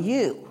depends on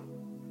you,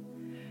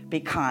 be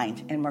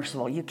kind and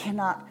merciful.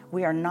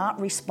 We are not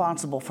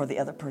responsible for the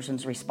other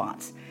person's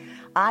response.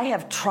 I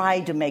have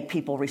tried to make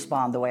people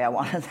respond the way I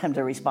wanted them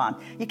to respond.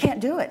 You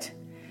can't do it.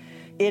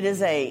 It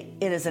is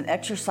an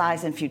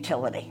exercise in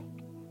futility.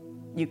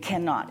 You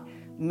cannot.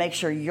 Make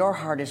sure your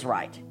heart is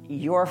right.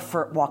 You're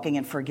walking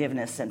in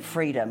forgiveness and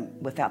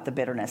freedom without the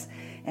bitterness.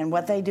 And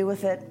what they do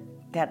with it,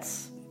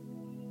 that's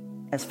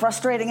as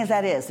frustrating as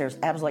that is, there's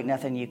absolutely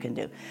nothing you can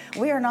do.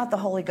 We are not the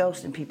Holy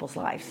Ghost in people's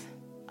lives.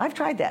 I've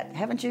tried that,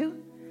 haven't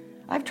you?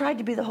 I've tried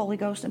to be the Holy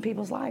Ghost in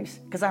people's lives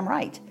because I'm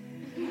right.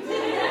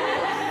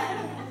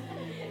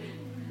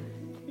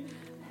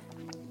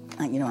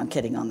 I'm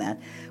kidding on that.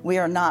 We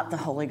are not the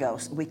Holy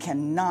Ghost. We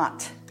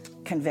cannot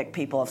convict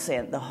people of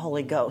sin. The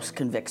Holy Ghost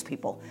convicts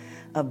people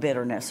of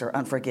bitterness or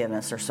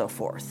unforgiveness or so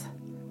forth.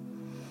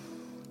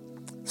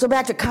 So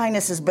back to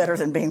kindness is better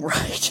than being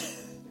right.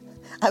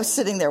 I was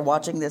sitting there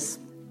watching this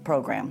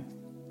program.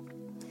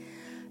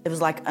 It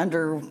was like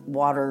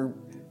underwater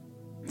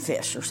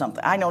fish or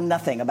something. I know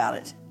nothing about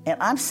it.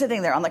 And I'm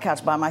sitting there on the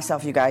couch by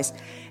myself, you guys,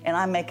 and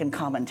I'm making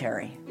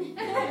commentary.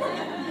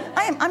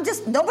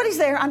 Nobody's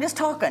there. I'm just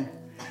talking.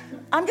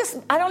 I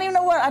don't even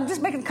know what, I'm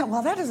just making,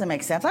 well, that doesn't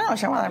make sense. I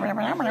don't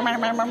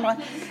know.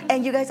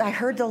 And you guys, I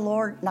heard the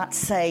Lord not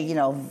say,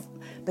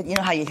 but you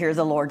know how you hear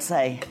the Lord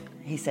say,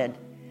 he said,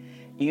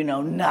 you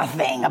know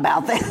nothing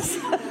about this.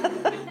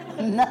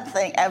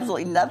 Nothing,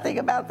 absolutely nothing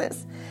about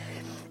this.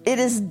 It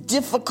is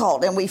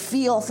difficult, and we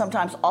feel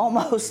sometimes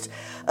almost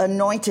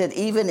anointed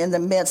even in the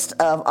midst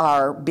of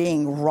our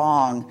being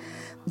wrong.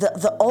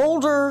 The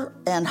older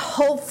and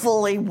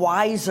hopefully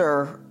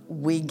wiser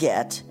we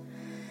get,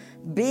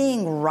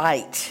 being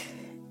right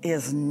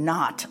is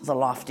not the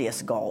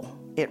loftiest goal.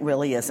 It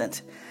really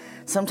isn't.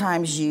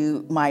 Sometimes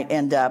you might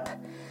end up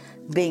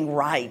being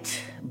right,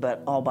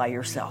 but all by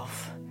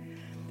yourself.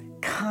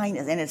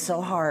 Kindness, and it's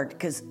so hard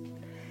because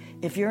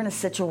if you're in a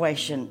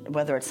situation,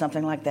 whether it's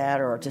something like that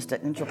or just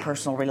an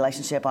interpersonal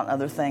relationship on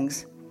other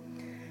things,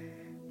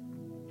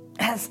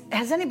 has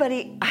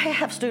anybody, I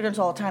have students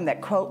all the time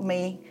that quote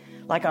me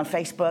like on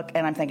Facebook,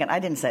 and I'm thinking, I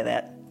didn't say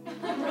that.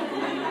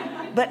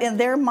 But in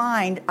their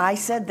mind, I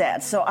said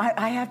that. So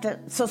I have to,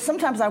 so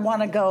sometimes I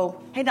want to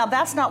go, hey, now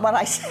that's not what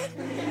I said.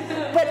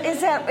 But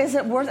is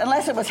it worth,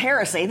 unless it was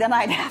heresy, then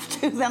I'd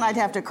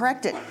have to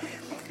correct it.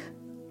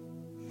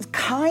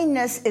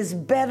 Kindness is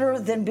better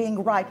than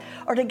being right.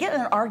 Or to get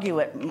in an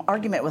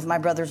argument with my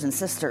brothers and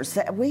sisters,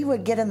 we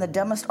would get in the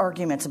dumbest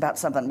arguments about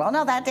something. Well,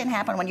 no, that didn't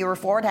happen when you were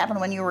 4. It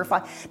happened when you were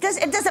 5.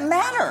 It doesn't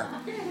matter.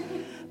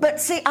 But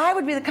see, I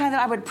would be the kind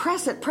that I would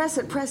press it.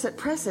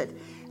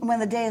 And when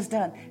the day is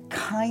done,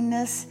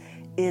 kindness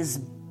is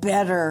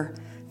better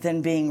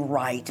than being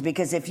right.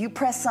 Because if you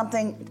press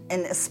something,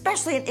 and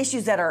especially in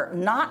issues that are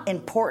not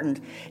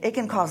important, it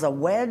can cause a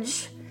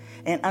wedge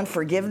and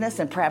unforgiveness,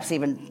 and perhaps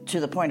even to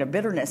the point of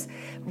bitterness.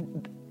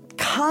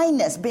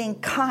 Kindness, being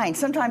kind,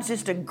 sometimes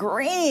just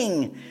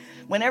agreeing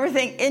when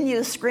everything in you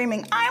is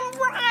screaming, I'm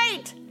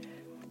right.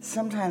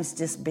 Sometimes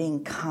just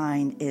being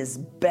kind is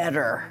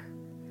better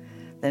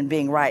than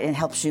being right and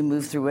helps you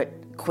move through it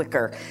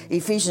quicker.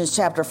 Ephesians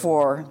chapter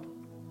 4,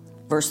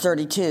 verse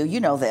 32, you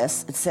know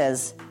this. It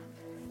says,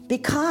 be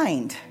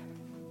kind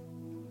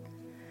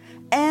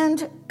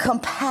and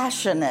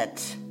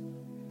compassionate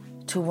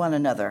to one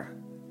another,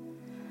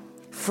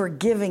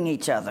 forgiving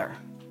each other,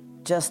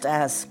 just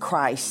as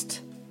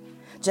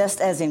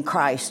in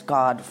Christ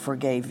God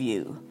forgave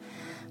you.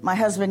 My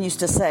husband used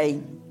to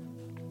say,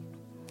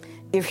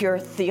 if your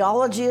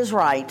theology is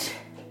right,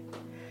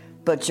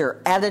 but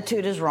your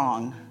attitude is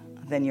wrong,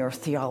 then your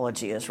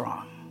theology is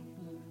wrong.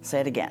 Say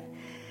it again.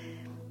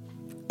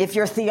 If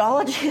your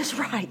theology is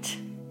right,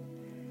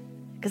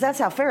 because that's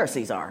how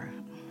Pharisees are.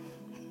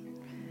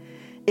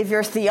 If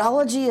your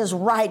theology is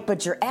right,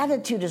 but your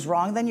attitude is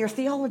wrong, then your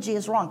theology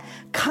is wrong.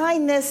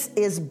 Kindness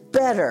is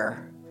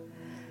better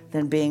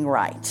than being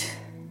right.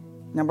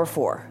 Number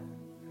 4.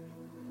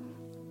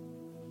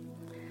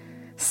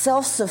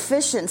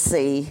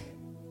 Self-sufficiency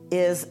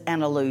is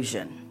an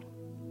illusion.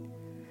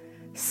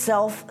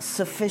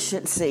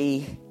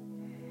 Self-sufficiency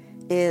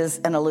is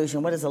an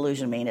illusion. What does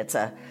illusion mean? It's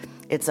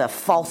a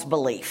false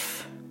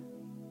belief.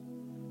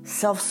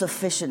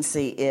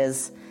 Self-sufficiency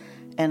is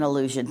an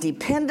illusion.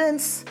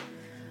 Dependence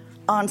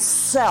on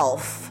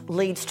self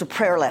leads to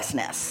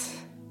prayerlessness.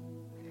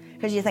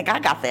 Because you think, I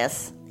got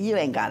this. You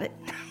ain't got it.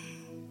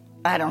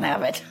 I don't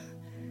have it.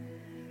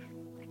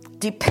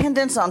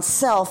 Dependence on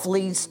self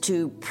leads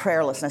to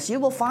prayerlessness. You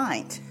will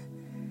find,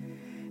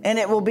 and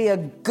it will be a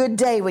good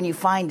day when you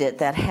find it,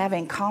 that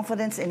having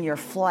confidence in your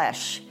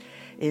flesh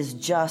is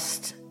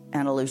just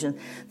an illusion.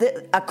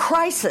 A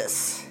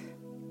crisis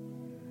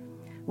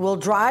will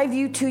drive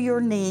you to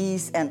your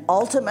knees and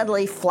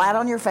ultimately flat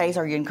on your face.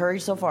 Are you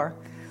encouraged so far?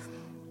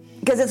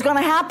 Because it's going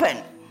to happen.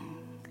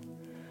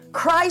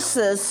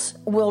 Crisis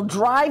will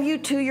drive you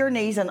to your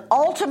knees and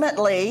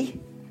ultimately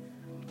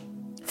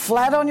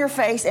flat on your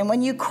face. And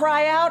when you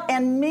cry out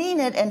and mean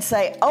it and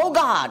say, oh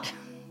God,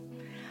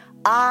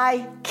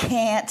 I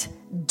can't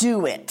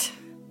do it,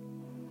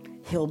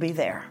 He'll be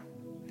there.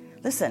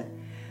 Listen,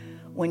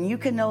 when you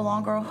can no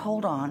longer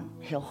hold on,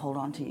 He'll hold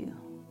on to you.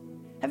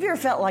 Have you ever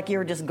felt like you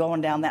were just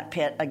going down that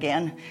pit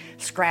again,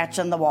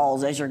 scratching the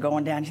walls as you're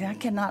going down? You say, I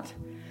cannot.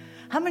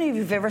 How many of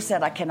you have ever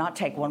said, I cannot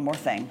take one more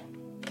thing?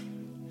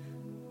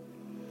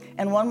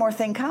 And one more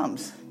thing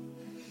comes.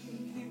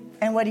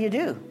 And what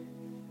do?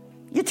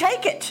 You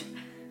take it.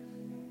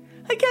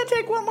 I can't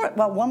take one more.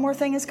 Well, one more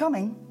thing is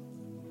coming.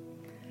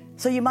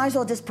 So you might as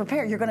well just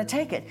prepare. You're going to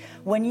take it.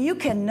 When you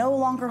can no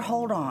longer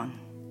hold on,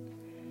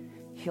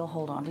 He'll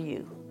hold on to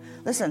you.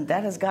 Listen,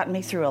 that has gotten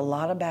me through a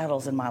lot of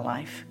battles in my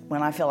life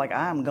when I feel like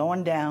I'm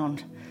going down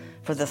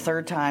for the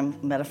third time,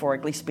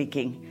 metaphorically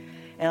speaking,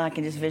 And I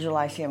can just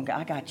visualize him go,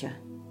 I got you.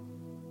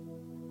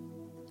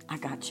 I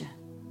got you.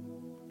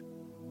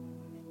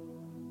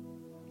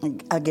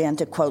 Again,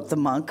 to quote the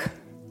monk,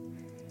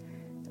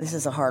 this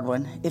is a hard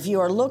one. If you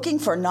are looking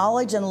for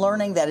knowledge and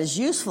learning that is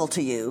useful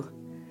to you,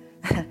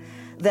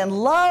 then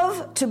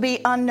love to be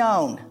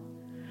unknown.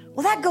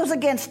 Well, that goes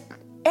against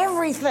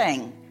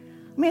everything.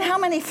 I mean, how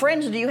many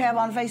friends do you have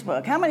on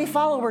Facebook? How many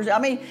followers? I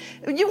mean,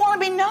 you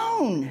want to be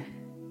known.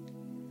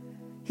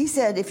 He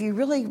said, if you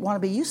really want to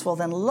be useful,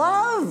 then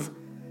love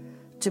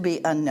to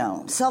be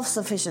unknown.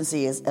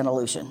 Self-sufficiency is an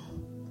illusion.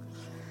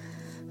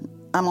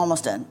 I'm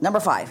almost done. Number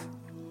 5.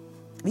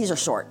 These are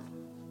short.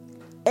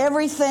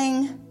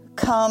 Everything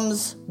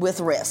comes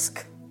with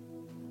risk.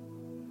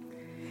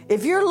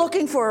 If you're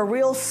looking for a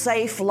real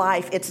safe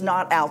life, it's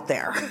not out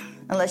there.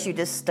 Unless you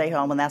just stay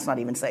home, and that's not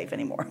even safe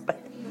anymore.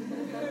 But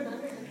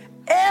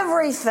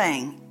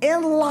everything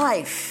in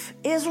life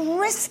is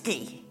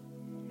risky.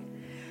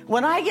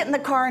 When I get in the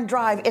car and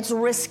drive, it's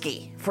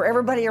risky for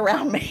everybody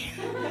around me.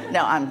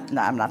 No, I'm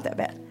not that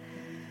bad.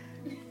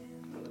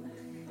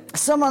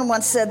 Someone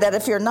once said that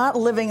if you're not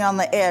living on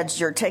the edge,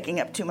 you're taking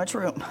up too much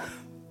room.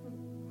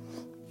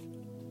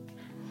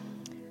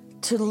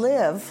 To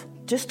live,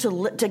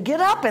 to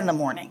get up in the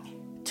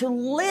morning, to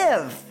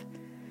live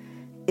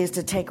is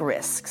to take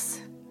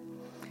risks.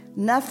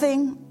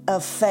 Nothing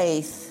of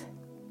faith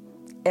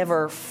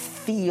ever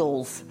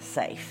feels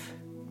safe.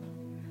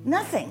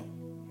 Nothing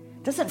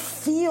doesn't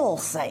feel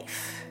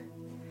safe.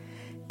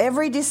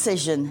 Every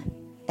decision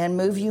and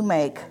move you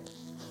make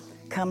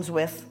comes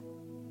with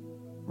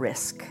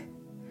risk.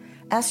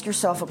 Ask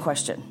yourself a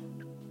question.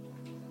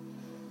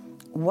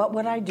 What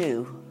would I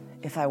do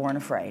if I weren't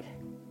afraid?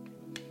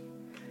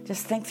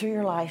 Just think through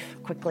your life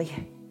quickly.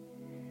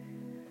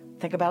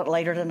 Think about it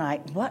later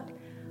tonight. What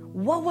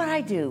would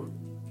I do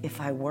if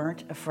I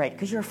weren't afraid?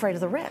 Because you're afraid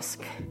of the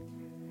risk.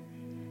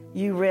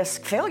 You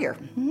risk failure.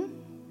 Mm-hmm.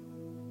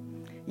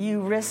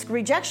 You risk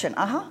rejection.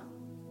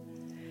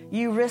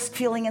 You risk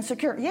feeling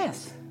insecure.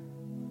 Yes.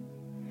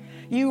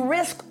 You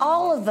risk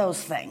all of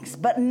those things,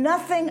 but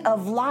nothing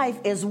of life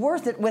is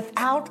worth it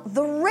without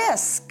the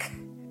risk.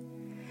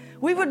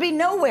 We would be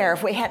nowhere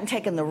if we hadn't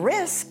taken the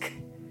risk.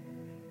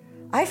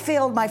 I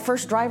failed my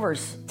first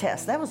driver's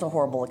test. That was a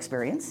horrible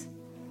experience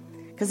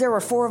because there were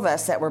 4 of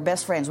us that were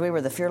best friends. We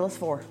were the fearless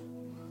 4.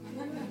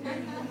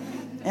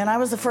 And I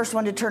was the first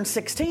one to turn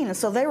 16, and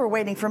so they were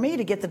waiting for me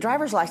to get the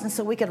driver's license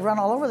so we could run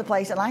all over the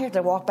place, and I had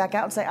to walk back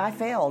out and say, I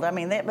failed. I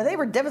mean, they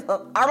were devastated.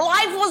 Our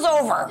life was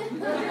over.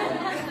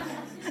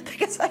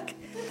 Because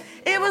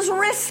it was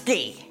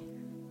risky.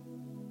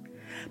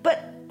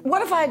 But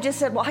what if I had just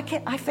said, well,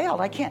 I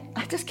failed. I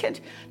just can't.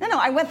 No,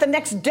 I went the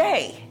next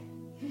day.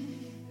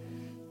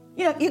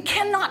 You know, you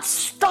cannot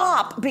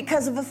stop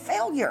because of a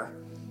failure.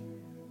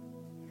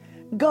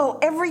 Go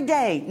every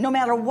day, no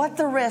matter what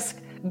the risk,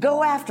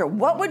 go after.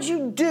 What would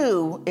you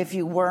do if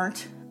you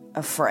weren't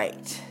afraid?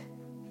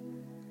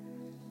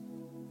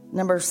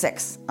 Number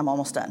 6, I'm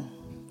almost done.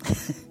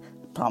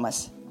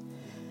 Promise.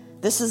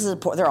 This is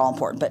important. They're all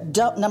important.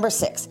 But number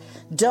 6,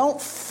 don't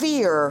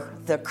fear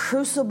the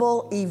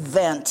crucible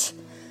event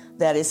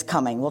that is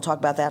coming. We'll talk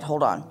about that.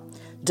 Hold on.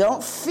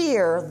 Don't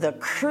fear the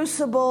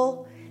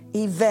crucible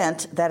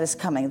event that is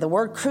coming. The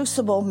word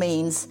crucible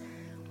means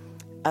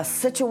a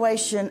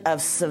situation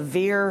of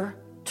severe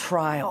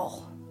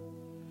trial.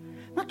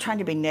 I'm not trying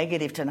to be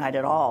negative tonight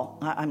at all.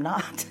 I'm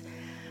not.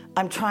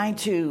 I'm trying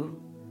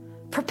to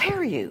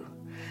prepare you.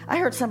 I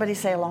heard somebody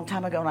say a long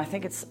time ago, and I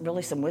think it's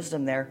really some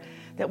wisdom there,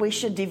 that we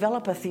should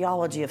develop a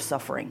theology of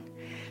suffering.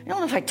 I don't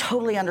know if I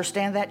totally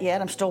understand that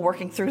yet. I'm still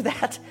working through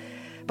that.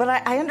 But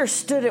I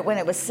understood it when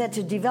it was said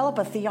to develop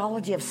a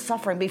theology of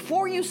suffering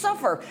before you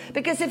suffer.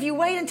 Because if you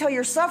wait until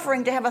you're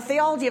suffering to have a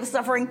theology of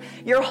suffering,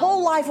 your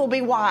whole life will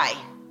be, why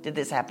did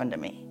this happen to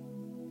me?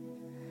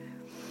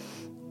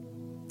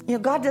 You know,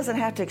 God doesn't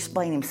have to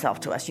explain himself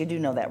to us. You do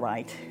know that,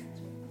 right?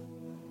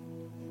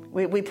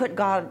 We put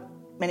God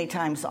many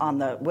times on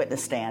the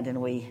witness stand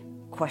and we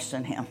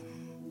question him.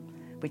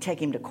 We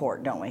take him to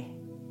court, don't we?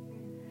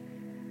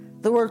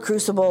 The word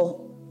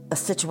crucible, a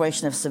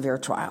situation of severe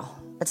trial.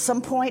 At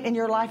some point in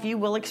your life, you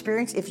will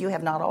experience, if you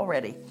have not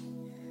already,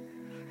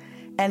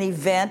 an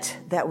event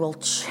that will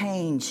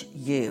change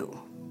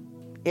you.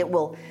 It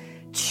will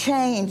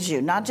change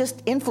you, not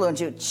just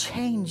influence you,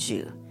 change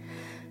you.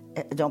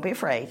 Don't be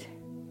afraid.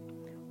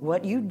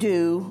 What you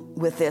do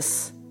with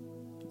this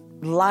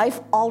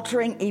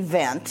life-altering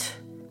event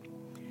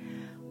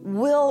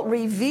will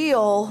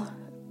reveal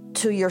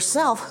to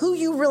yourself who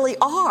you really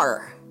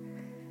are.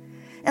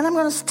 And I'm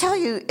going to tell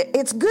you,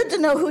 it's good to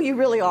know who you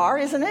really are,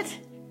 isn't it?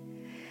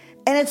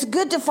 And it's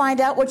good to find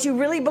out what you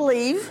really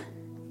believe.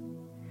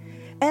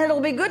 And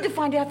it'll be good to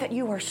find out that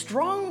you are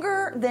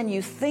stronger than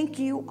you think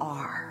you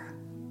are.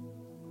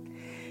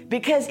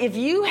 Because if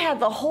you had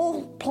the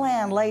whole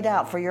plan laid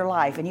out for your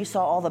life and you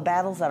saw all the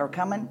battles that are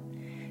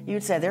coming,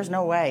 you'd say, there's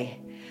no way.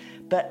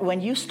 But when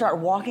you start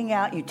walking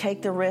out, you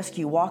take the risk,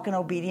 you walk in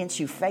obedience,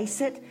 you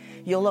face it,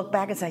 you'll look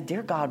back and say,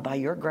 dear God, by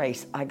your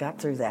grace, I got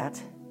through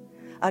that.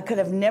 I could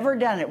have never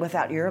done it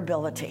without your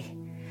ability.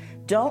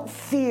 Don't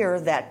fear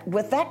that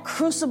with that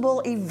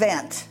crucible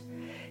event,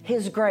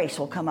 His grace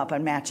will come up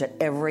and match it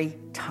every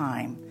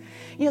time.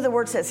 You know, the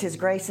word says His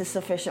grace is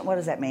sufficient. What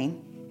does that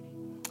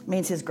mean? It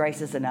means His grace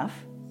is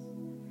enough.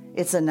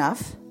 It's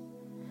enough.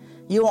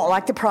 You won't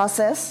like the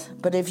process,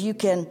 but if you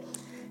can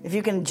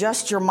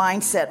adjust your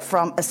mindset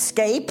from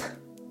escape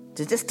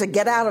to just to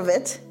get out of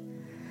it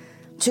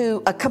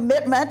to a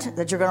commitment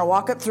that you're going to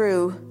walk it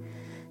through,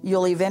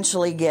 you'll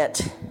eventually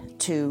get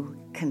to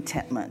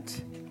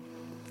contentment.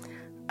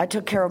 I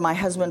took care of my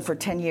husband for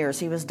 10 years.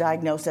 He was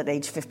diagnosed at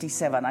age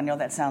 57. I know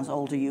that sounds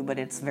old to you, but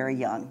it's very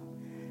young.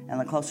 And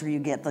the closer you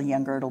get, the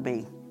younger it'll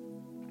be.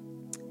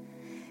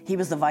 He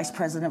was the vice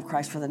president of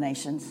Christ for the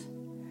Nations.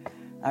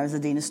 I was the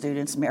dean of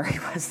students. Mary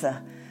was the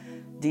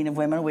dean of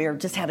women. We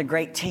just had a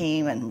great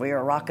team, and we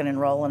were rocking and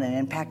rolling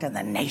and impacting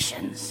the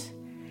nations.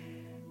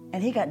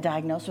 And he got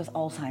diagnosed with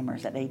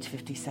Alzheimer's at age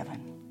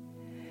 57.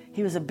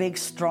 He was a big,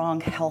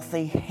 strong,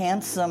 healthy,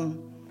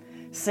 handsome,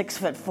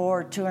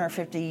 6'4",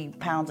 250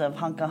 pounds of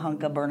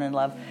hunka burning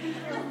love.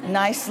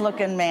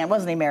 Nice-looking man.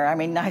 Wasn't he, Mary? I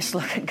mean,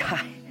 nice-looking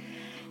guy.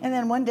 And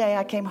then one day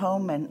I came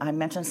home, and I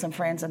mentioned some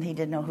friends, and he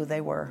didn't know who they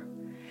were.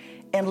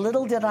 And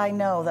little did I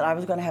know that I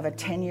was going to have a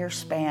 10-year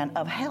span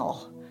of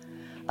hell,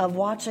 of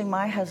watching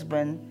my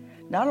husband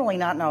not only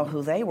not know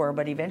who they were,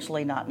 but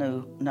eventually not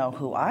know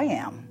who I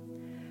am.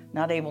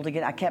 Not able to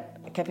get. I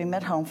kept him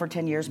at home for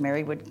 10 years.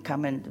 Mary would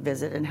come and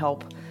visit and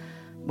help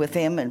with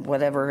him and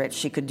whatever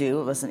she could do.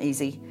 It wasn't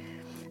easy.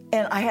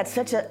 And I had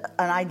such an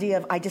idea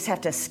of, I just have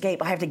to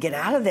escape. I have to get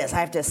out of this. I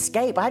have to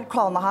escape. I'd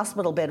crawl in the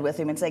hospital bed with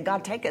him and say,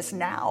 God, take us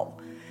now.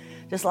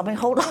 Just let me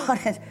hold on.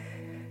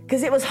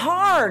 Because it was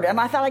hard. And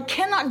I thought, I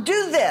cannot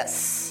do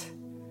this.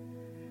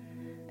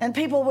 And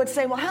people would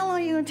say, well, how long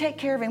are you going to take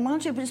care of him? Why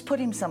don't you just put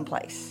him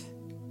someplace?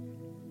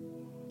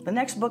 The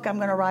next book I'm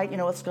going to write, you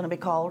know what's going to be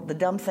called? The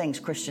Dumb Things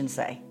Christians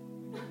Say.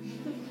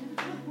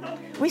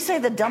 We say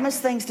the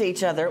dumbest things to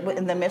each other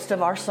in the midst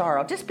of our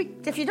sorrow.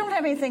 If you don't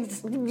have anything,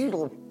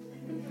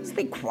 just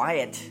be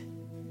quiet.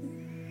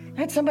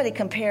 I had somebody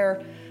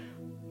compare,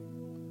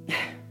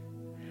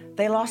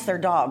 they lost their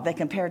dog. They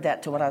compared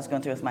that to what I was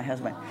going through with my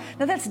husband.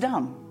 Now, that's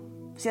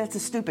dumb. See, that's a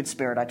stupid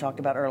spirit I talked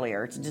about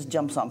earlier. It just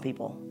jumps on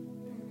people.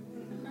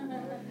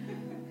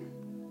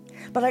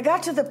 But I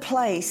got to the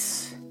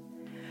place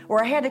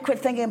where I had to quit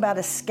thinking about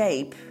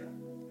escape,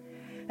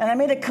 and I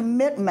made a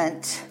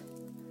commitment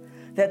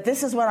that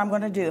this is what I'm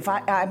going to do. If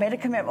I made a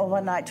commitment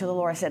one night to the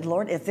Lord. I said,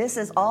 Lord, if this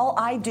is all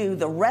I do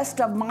the rest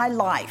of my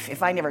life,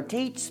 if I never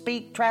teach,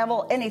 speak,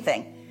 travel,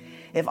 anything,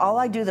 if all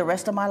I do the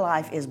rest of my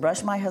life is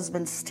brush my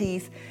husband's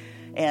teeth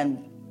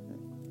and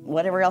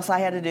whatever else I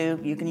had to do,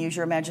 you can use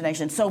your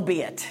imagination, so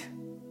be it.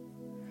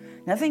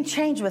 Nothing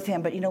changed with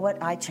him, but you know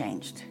what? I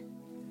changed.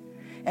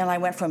 And I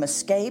went from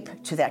escape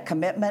to that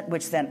commitment,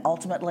 which then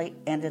ultimately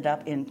ended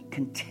up in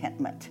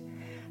contentment.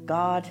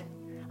 God,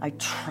 I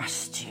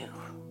trust you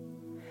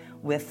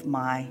with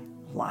my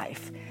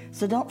life.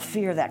 So don't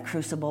fear that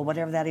crucible,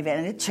 whatever that event.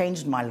 And it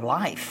changed my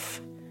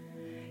life.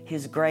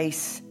 His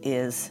grace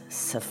is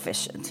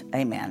sufficient.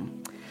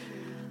 Amen.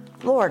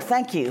 Lord,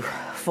 thank you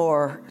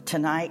for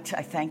tonight.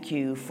 I thank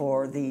you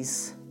for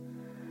these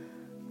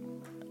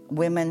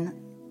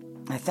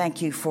women. I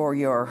thank you for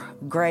your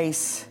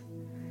grace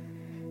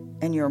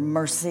and your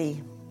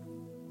mercy,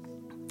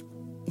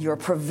 your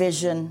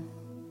provision.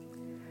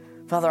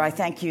 Father, I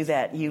thank you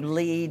that you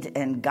lead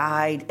and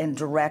guide and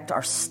direct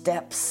our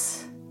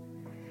steps,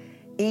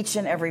 each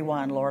and every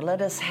one, Lord.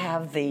 Let us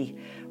have the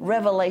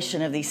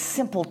revelation of these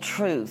simple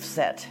truths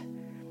that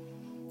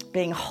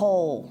being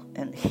whole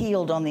and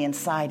healed on the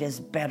inside is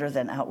better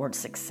than outward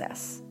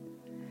success.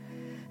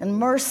 And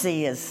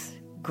mercy is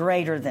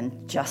greater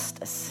than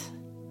justice.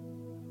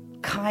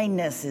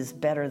 Kindness is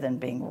better than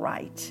being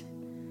right.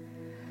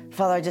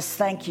 Father, I just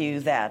thank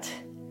you that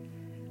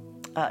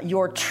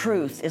your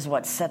truth is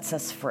what sets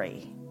us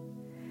free.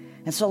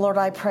 And so, Lord,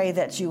 I pray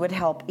that you would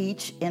help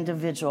each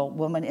individual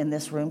woman in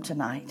this room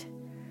tonight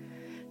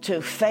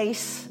to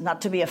face,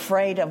 not to be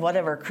afraid of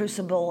whatever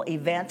crucible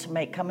event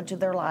may come into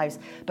their lives,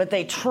 but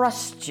they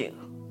trust you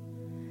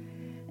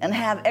and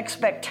have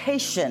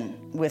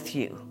expectation with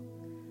you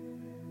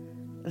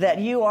that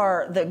you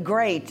are the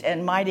great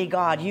and mighty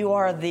God. You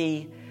are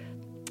the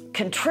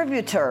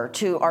contributor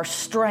to our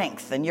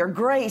strength, and your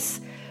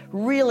grace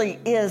really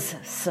is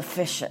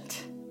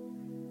sufficient.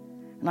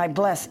 And I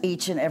bless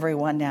each and every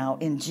one now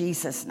in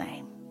Jesus'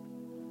 name.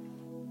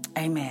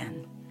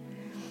 Amen.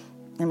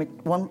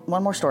 One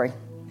more story.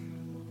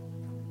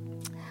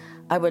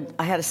 I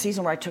had a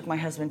season where I took my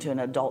husband to an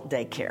adult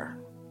daycare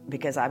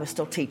because I was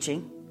still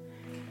teaching,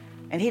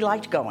 and he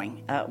liked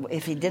going.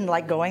 If he didn't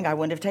like going, I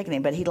wouldn't have taken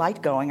him, but he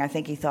liked going. I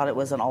think he thought it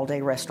was an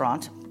all-day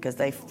restaurant because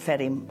they fed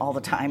him all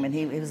the time, and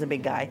he was a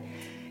big guy.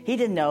 He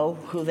didn't know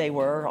who they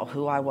were or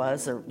who I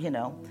was, or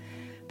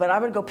but I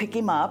would go pick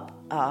him up,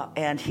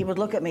 and he would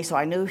look at me, so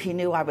I knew he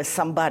knew I was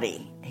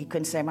somebody. He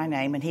couldn't say my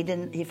name, and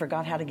he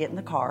forgot how to get in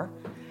the car.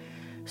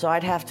 So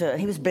I'd have to,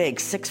 he was big,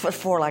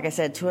 6'4", like I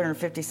said,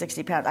 250,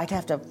 60 pounds. I'd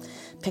have to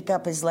pick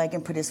up his leg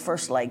and put his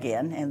first leg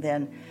in, and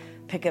then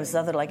pick up his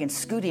other leg and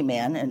scoot him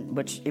in, and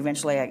which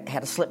eventually I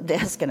had a slip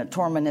disc and a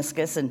torn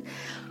meniscus, and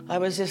I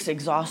was just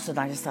exhausted.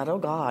 I just thought, oh,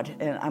 God.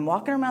 And I'm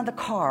walking around the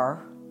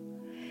car,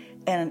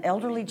 and an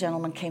elderly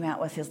gentleman came out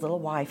with his little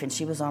wife, and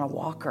she was on a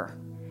walker.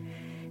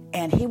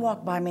 And he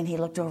walked by me, and he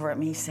looked over at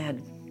me. He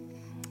said,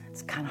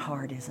 it's kind of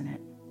hard, isn't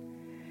it?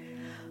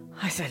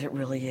 I said, it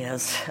really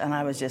is. And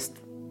I was just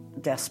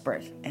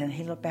desperate. And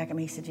he looked back at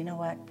me. He said, you know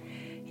what?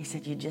 He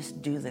said, you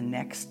just do the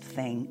next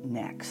thing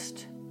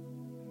next.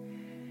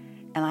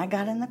 And I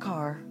got in the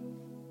car,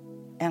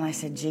 and I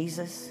said,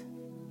 Jesus,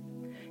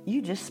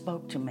 you just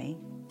spoke to me.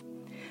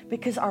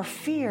 Because our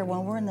fear,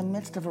 when we're in the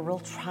midst of a real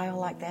trial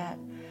like that,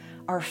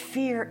 our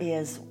fear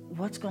is,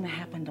 what's going to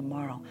happen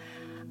tomorrow?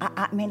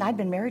 I mean, I'd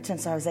been married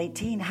since I was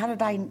 18.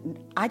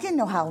 I didn't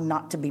know how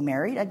not to be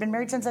married. I'd been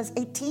married since I was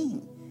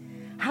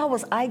 18. How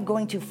was I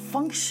going to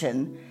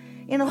function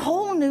in a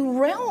whole new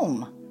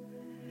realm?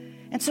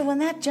 And so when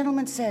that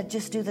gentleman said,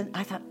 just do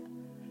I thought,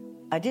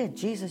 I did.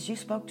 Jesus, you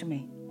spoke to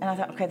me. And I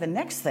thought, okay, the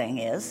next thing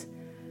is,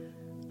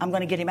 I'm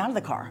going to get him out of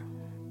the car.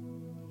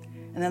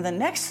 And then the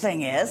next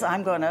thing is,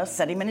 I'm going to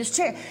set him in his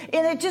chair.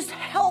 And it just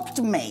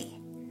helped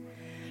me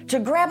to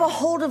grab a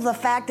hold of the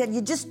fact that you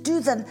just do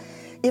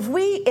if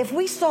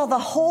we saw the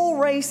whole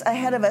race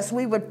ahead of us,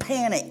 we would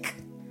panic.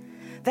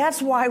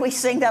 That's why we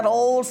sing that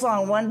old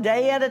song, one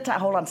day at a time.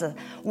 Hold on,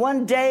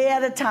 one day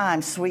at a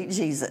time, sweet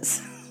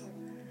Jesus.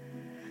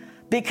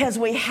 Because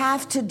we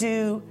have to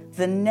do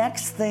the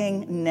next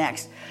thing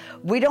next.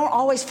 We don't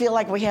always feel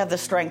like we have the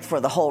strength for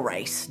the whole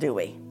race, do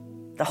we?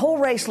 The whole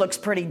race looks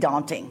pretty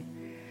daunting.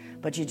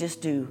 But you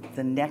just do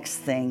the next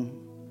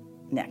thing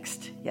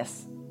next.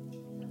 Yes?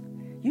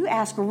 You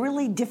ask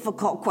really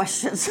difficult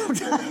questions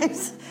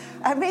sometimes.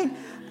 I mean,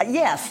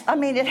 yes. I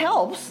mean, it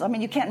helps. I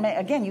mean, you can't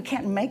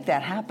make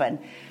that happen.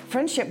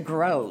 Friendship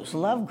grows.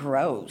 Love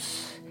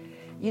grows.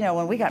 You know,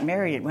 when we got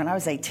married, when I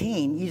was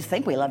 18, you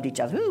think we loved each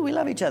other. Ooh, we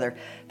love each other.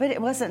 But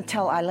it wasn't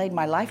until I laid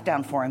my life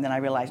down for him that I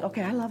realized,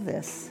 okay, I love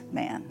this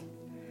man.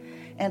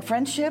 And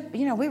friendship,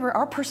 you know,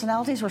 our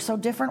personalities were so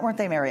different, weren't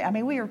they, Mary? I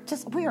mean, we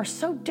are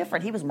so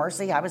different. He was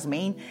mercy, I was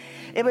mean.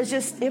 It was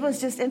just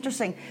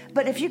interesting.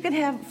 But if you can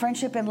have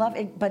friendship and love,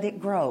 but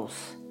it grows.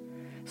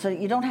 So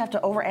you don't have to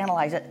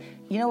overanalyze it.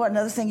 You know what,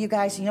 another thing, you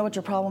guys, you know what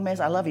your problem is?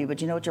 I love you,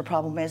 but you know what your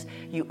problem is?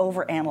 You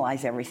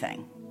overanalyze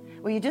everything.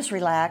 Will you just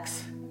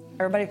relax?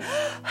 Everybody,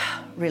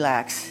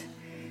 relax.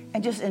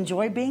 And just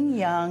enjoy being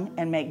young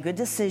and make good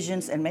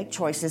decisions and make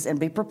choices and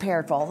be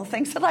prepared for all the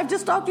things that I've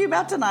just talked to you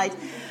about tonight.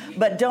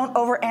 But don't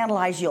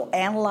overanalyze. You'll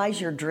analyze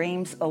your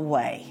dreams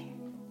away.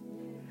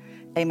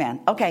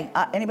 Amen. Okay,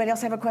 anybody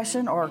else have a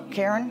question? Or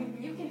Karen?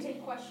 You can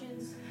take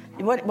questions.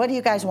 What do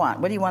you guys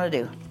want? What do you want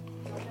to do?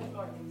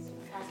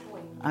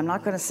 I'm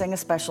not going to sing a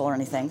special or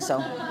anything,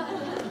 so.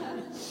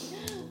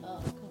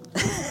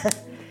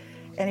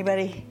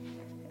 Anybody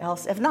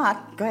else? If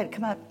not, go ahead,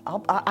 come up.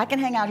 I can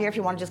hang out here if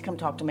you want to just come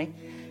talk to me.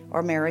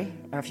 Or Mary,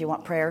 or if you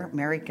want prayer,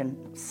 Mary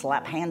can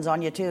slap hands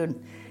on you too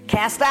and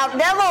cast out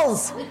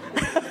devils.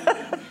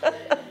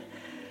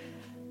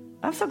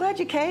 I'm so glad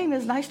you came.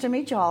 It's nice to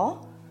meet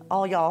y'all,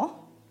 all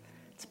y'all.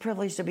 It's a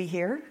privilege to be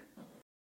here.